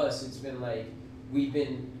for us, it's been like we've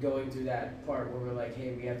been going through that part where we're like,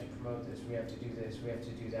 hey, we have to promote this, we have to do this, we have to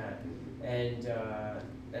do that, and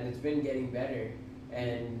it's been getting better.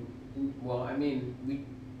 And well, I mean,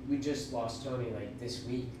 we just lost Tony like this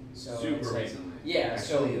week, so super it's like, recently. Yeah,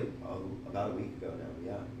 actually, about a week ago now.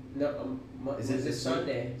 Yeah. No, was it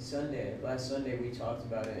Sunday? Sunday, last Sunday we talked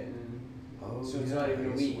about it, and so it's not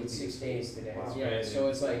even a week; it's 6 days today. Wow. Yeah, so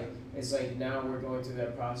it's like now we're going through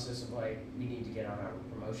that process of like we need to get on our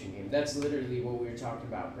promotion game. That's literally what we were talking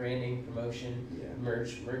about: branding, promotion,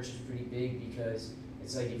 merch. Merch is pretty big because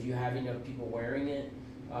it's like if you have enough people wearing it.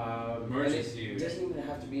 Merch and is huge. It doesn't even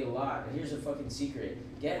have to be a lot. Here's a fucking secret: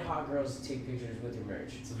 get hot girls to take pictures with your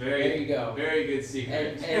merch. It's a very, there you go. Very good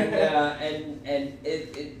secret. And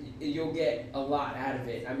you'll get a lot out of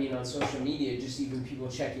it. I mean, on social media, just even people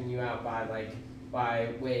checking you out by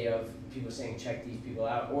way of people saying check these people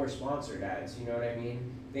out, or sponsored ads. You know what I mean?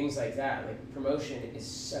 Things like that. Like promotion is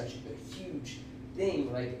such a huge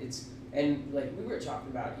thing. Like and like we were talking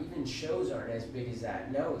about, even shows aren't as big as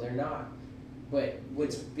that. No, they're not. But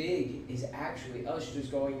what's big is actually us just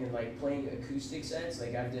going and like playing acoustic sets.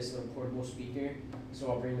 Like I have this little portable speaker, so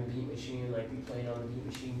I'll bring the beat machine. Like we played on the beat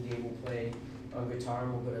machine. Dave will play on guitar,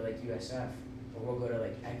 and we'll go to like USF, or we'll go to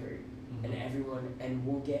like Eckerd, and everyone, and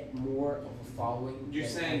we'll get more of a following. You're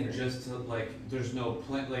saying Eckerd. just to like, there's no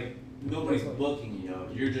plan, like nobody's booking you.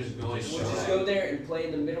 You're just going. We'll just go there and play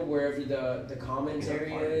in the middle wherever the commons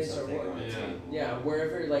area is, or what. Yeah,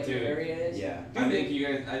 wherever like the area is. Yeah. I think you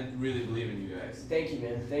guys. I really believe in you guys. Thank you,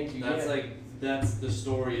 man. Thank you. That's like that's the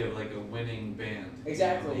story of like a winning band.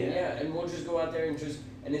 Exactly. Yeah. And we'll just go out there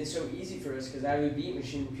and it's so easy for us because I have a beat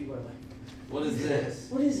machine. And people are like, what is this?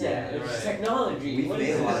 What is that? It's right. technology. We've what made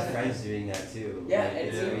is a lot this? of friends doing that too. Yeah, like, and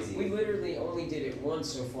it's crazy. we literally only did it once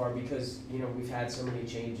so far because we've had so many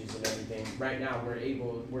changes and everything. Right now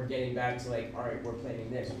we're getting back to like, all right, we're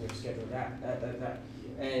planning this, we're scheduled that,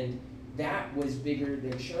 and that was bigger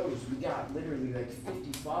than shows. We got literally like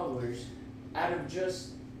 50 followers out of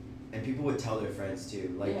just. And people would tell their friends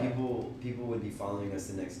too. Like Yeah. people would be following us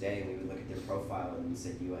the next day, and we would look at their profile and we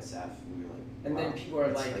said USF, and we were like, And wow, then people are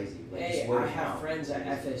that's like, crazy. Like, hey, just word I of have mouth. friends at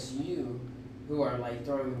FSU who are like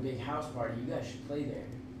throwing a big house party. You guys should play there,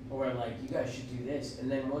 or like you guys should do this. And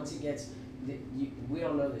then once it gets, we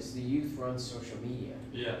all know this. The youth runs social media.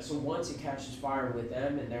 Yeah. So once it catches fire with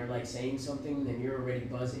them and they're like saying something, then you're already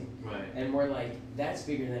buzzing. Right. And we're like, that's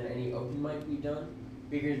bigger than any open mic we've done.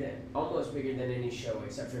 Almost bigger than any show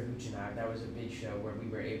except for Hooch and I. That was a big show where we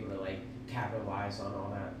were able to like capitalize on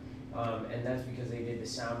all that. And that's because they did the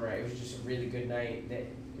sound right. It was just a really good night.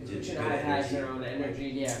 Hooch and I has their own energy.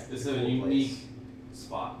 Yeah. It's a Cool unique place.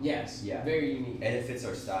 spot. Yes. Yeah. Very unique. And it fits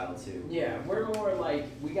our style too. Yeah, we're more like,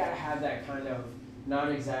 we gotta have that kind of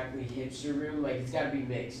not exactly hipster room. Like it's gotta be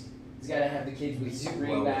mixed. It's gotta have the kids with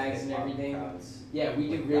Supreme bags and everything. Crowds, Yeah, we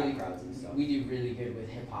do like really. rap crowds and stuff. We do really good with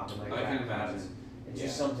hip hop and like I rap can crowds. imagine. It's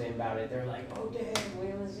just something about it. They're like, oh damn,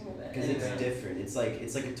 we listen to that. Because Anyway. it's different. It's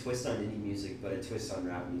like a twist on indie music, but a twist on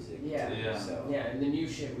rap music. Yeah. Yeah. So Yeah, and the new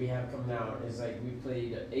shit we have coming out is like we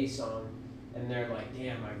played a song, and they're like,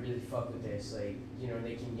 damn, I really fuck with this. Like,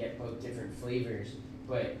 they can get both different flavors,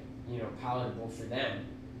 but palatable for them.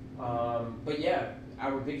 But yeah,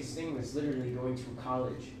 our biggest thing was literally going to a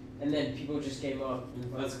college, and then people just came up.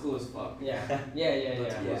 And That's cool as fuck. Yeah.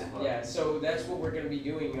 That's cool as fuck. Yeah. So that's what we're gonna be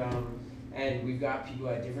doing. And we've got people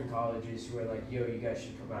at different colleges who are like, yo, you guys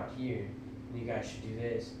should come out here, and you guys should do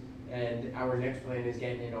this. And our next plan is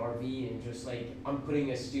getting an RV and just like, I'm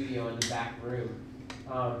putting a studio in the back room.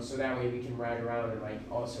 So that way we can ride around and like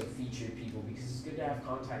also feature people, because it's good to have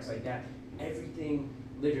contacts like that. Everything,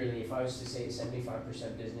 literally, if I was to say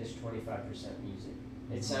 75% business, 25% music.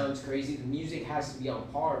 It sounds crazy. The music has to be on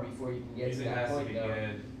par before you can get Music to that has point to be though.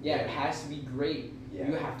 good. Yeah, it has to be great. Yeah.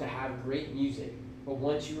 You have to have great music. But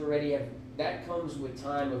once you already have, that comes with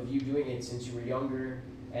time of you doing it since you were younger.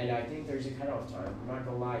 And I think there's a cutoff time. I'm not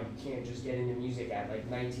gonna lie, you can't just get into music at like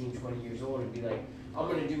 19, 20 years old and be like, I'm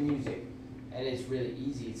gonna do music. And it's really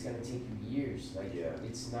easy. It's gonna take you years. Like,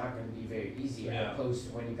 it's not gonna be very easy as opposed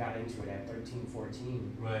to when you got into it at 13,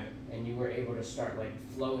 14. Right. And you were able to start like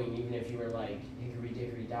flowing, even if you were like hickory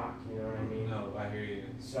dickory dock, you know what I mean? No, I hear you.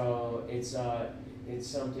 So it's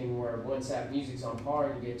something where once that music's on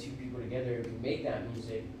par and you get two people together who can make that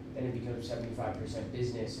music, then it becomes 75%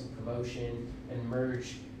 business and promotion and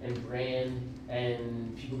merch and brand,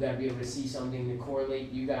 and people gotta be able to see something to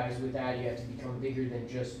correlate you guys with that. You have to become bigger than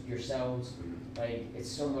just yourselves. Like, it's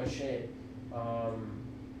so much shit.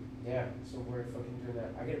 Yeah, so we're fucking doing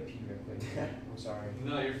that. I gotta pee real quick. I'm sorry.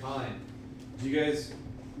 No, you're fine. Do you guys,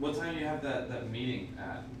 what time do you have that meeting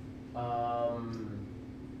at?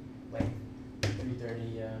 Like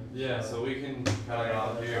 3:30, yeah. Yeah, so we can cut it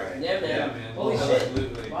off here. Yeah, man. Yeah, man. Holy shit.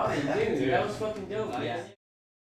 Absolutely. Wow, dude, Dude. that was fucking dope. Nice. Yeah.